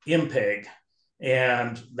MPEG.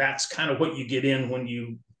 And that's kind of what you get in when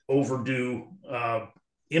you overdo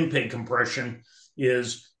MPEG compression,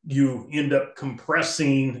 is you end up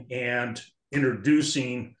compressing and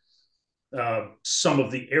introducing some of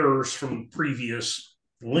the errors from previous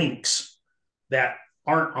links that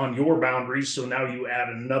aren't on your boundaries. So now you add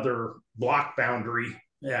another block boundary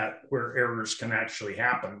at where errors can actually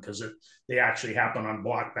happen, because they actually happen on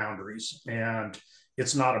block boundaries, and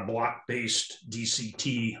it's not a block-based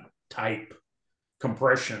DCT type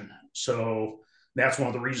compression. So that's one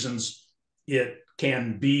of the reasons it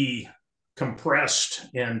can be compressed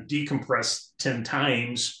and decompressed 10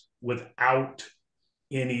 times without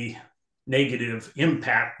any negative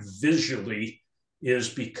impact visually, is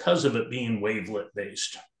because of it being wavelet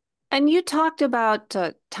based. And you talked about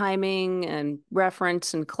timing and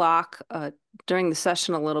reference and clock during the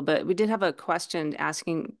session a little bit. We did have a question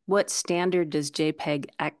asking, what standard does JPEG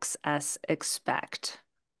XS expect?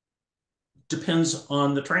 Depends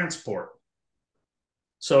on the transport.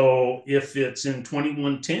 So if it's in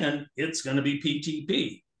 2110, it's going to be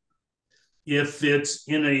PTP. If it's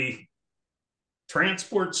in a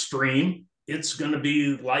transport stream, it's going to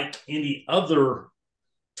be like any other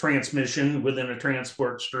transmission within a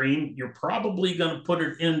transport stream. You're probably going to put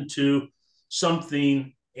it into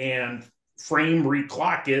something and frame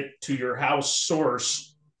reclock it to your house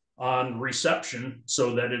source on reception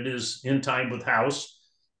so that it is in time with house.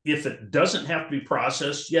 If it doesn't have to be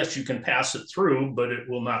processed, yes, you can pass it through, but it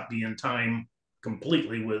will not be in time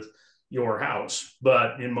completely with your house.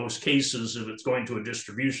 But in most cases, if it's going to a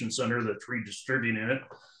distribution center that's redistributing it,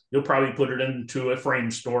 you'll probably put it into a frame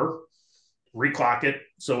store, reclock it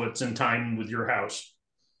so it's in time with your house.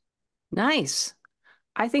 Nice.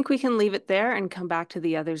 I think we can leave it there and come back to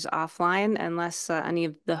the others offline, unless any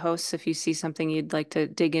of the hosts, if you see something you'd like to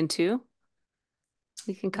dig into,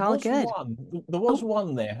 we can call it good. There was Oh,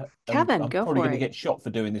 one there, and Kevin, I'm go probably for going to it. get shot for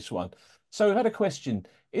doing this one. So I had a question.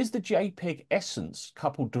 Is the JPEG essence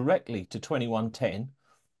coupled directly to 2110,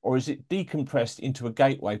 or is it decompressed into a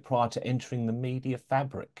gateway prior to entering the media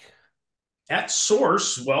fabric? At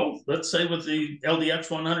source, well, let's say with the LDX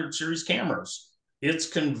 100 series cameras, it's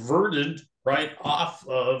converted right off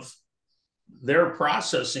of their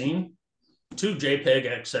processing to JPEG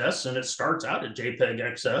XS, and it starts out at JPEG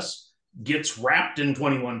XS, gets wrapped in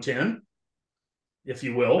 2110, if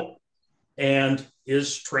you will, and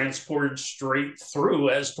is transported straight through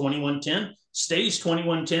as 2110, stays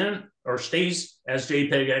 2110 or stays as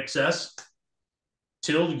JPEG XS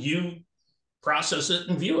till you process it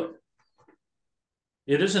and view it.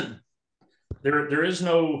 It isn't, there is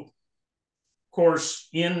no course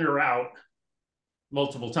in or out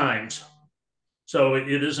multiple times. So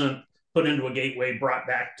it isn't put into a gateway, brought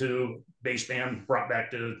back to baseband, brought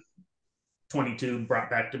back to 22, brought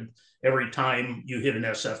back to every time you hit an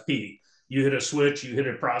SFP. You hit a switch, you hit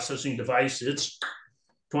a processing device, it's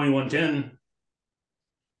 2110-22.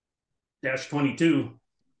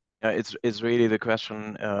 It's really the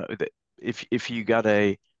question, if you got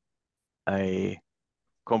a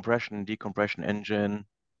compression decompression engine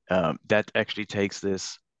that actually takes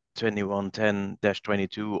this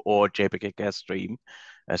 2110-22 or JPEG XS stream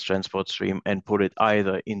as transport stream and put it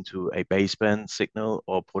either into a baseband signal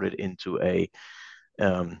or put it into a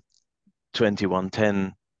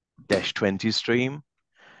 2110-20 stream.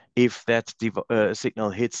 If that signal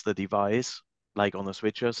hits the device, like on the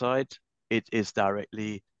switcher side, it is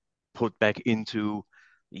directly put back into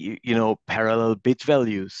parallel bit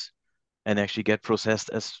values and actually get processed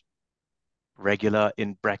as regular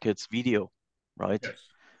in brackets video, right? Yes.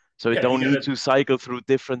 So you Yeah, don't need to cycle through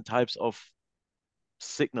different types of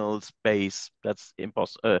signals base. That's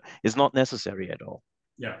impossible. It's not necessary at all.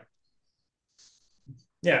 Yeah.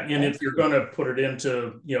 Yeah, and if you're going to put it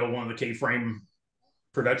into, one of the K-frame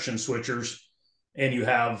production switchers and you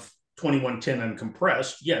have 2110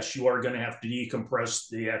 uncompressed, yes, you are going to have to decompress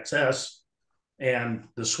the XS, and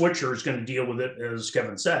the switcher is going to deal with it, as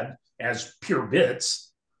Kevin said, as pure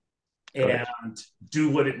bits. Correct. And do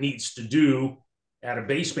what it needs to do at a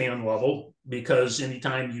baseband level, because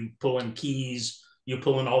anytime you pull in keys, you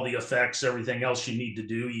pull in all the effects, everything else you need to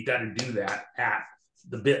do, you got to do that at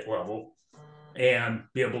the bit level and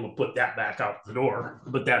be able to put that back out the door.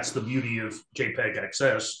 But that's the beauty of JPEG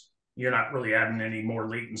XS. You're not really adding any more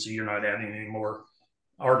latency. You're not adding any more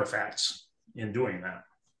artifacts in doing that.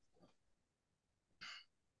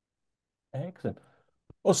 Excellent.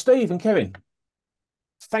 Well, Steve and Kevin,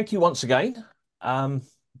 thank you once again.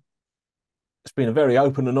 It's been a very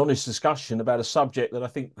open and honest discussion about a subject that I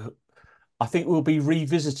think we'll be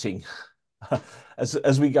revisiting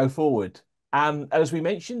as we go forward. As we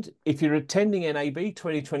mentioned, if you're attending NAB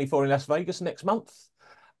 2024 in Las Vegas next month,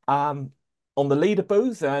 on the leader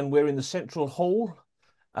booth, and we're in the Central Hall,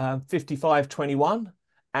 5521,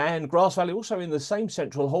 and Grass Valley also in the same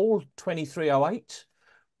Central Hall, 2308.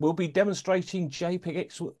 We'll be demonstrating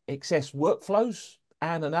JPEG XS workflows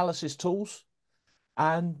and analysis tools.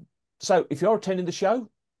 And so if you're attending the show,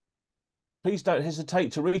 please don't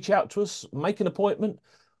hesitate to reach out to us, make an appointment,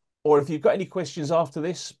 or if you've got any questions after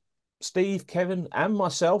this, Steve, Kevin, and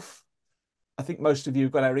myself, I think most of you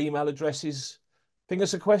have got our email addresses. Ping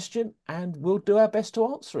us a question and we'll do our best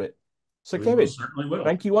to answer it. So, We Kevin, certainly will.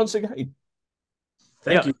 thank you once again.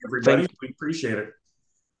 Thank you, everybody. We appreciate it.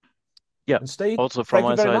 Yeah. And Steve, also from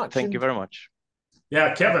my side, much, thank you very much.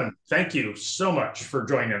 Yeah, Kevin, thank you so much for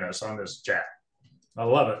joining us on this chat. I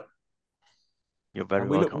love it. You're very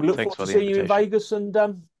welcome. welcome. We look Thanks forward for to the seeing you in Vegas and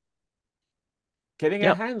getting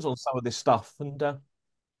our hands on some of this stuff. And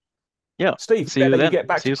yeah, Steve, see you then. then. You get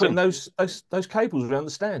back see to you putting soon. those cables around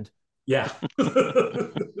the stand. Yeah.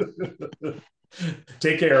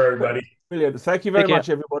 Take care, everybody. Brilliant. Thank you very much,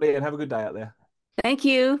 everybody, and have a good day out there. Thank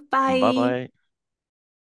you. Bye. Bye-bye.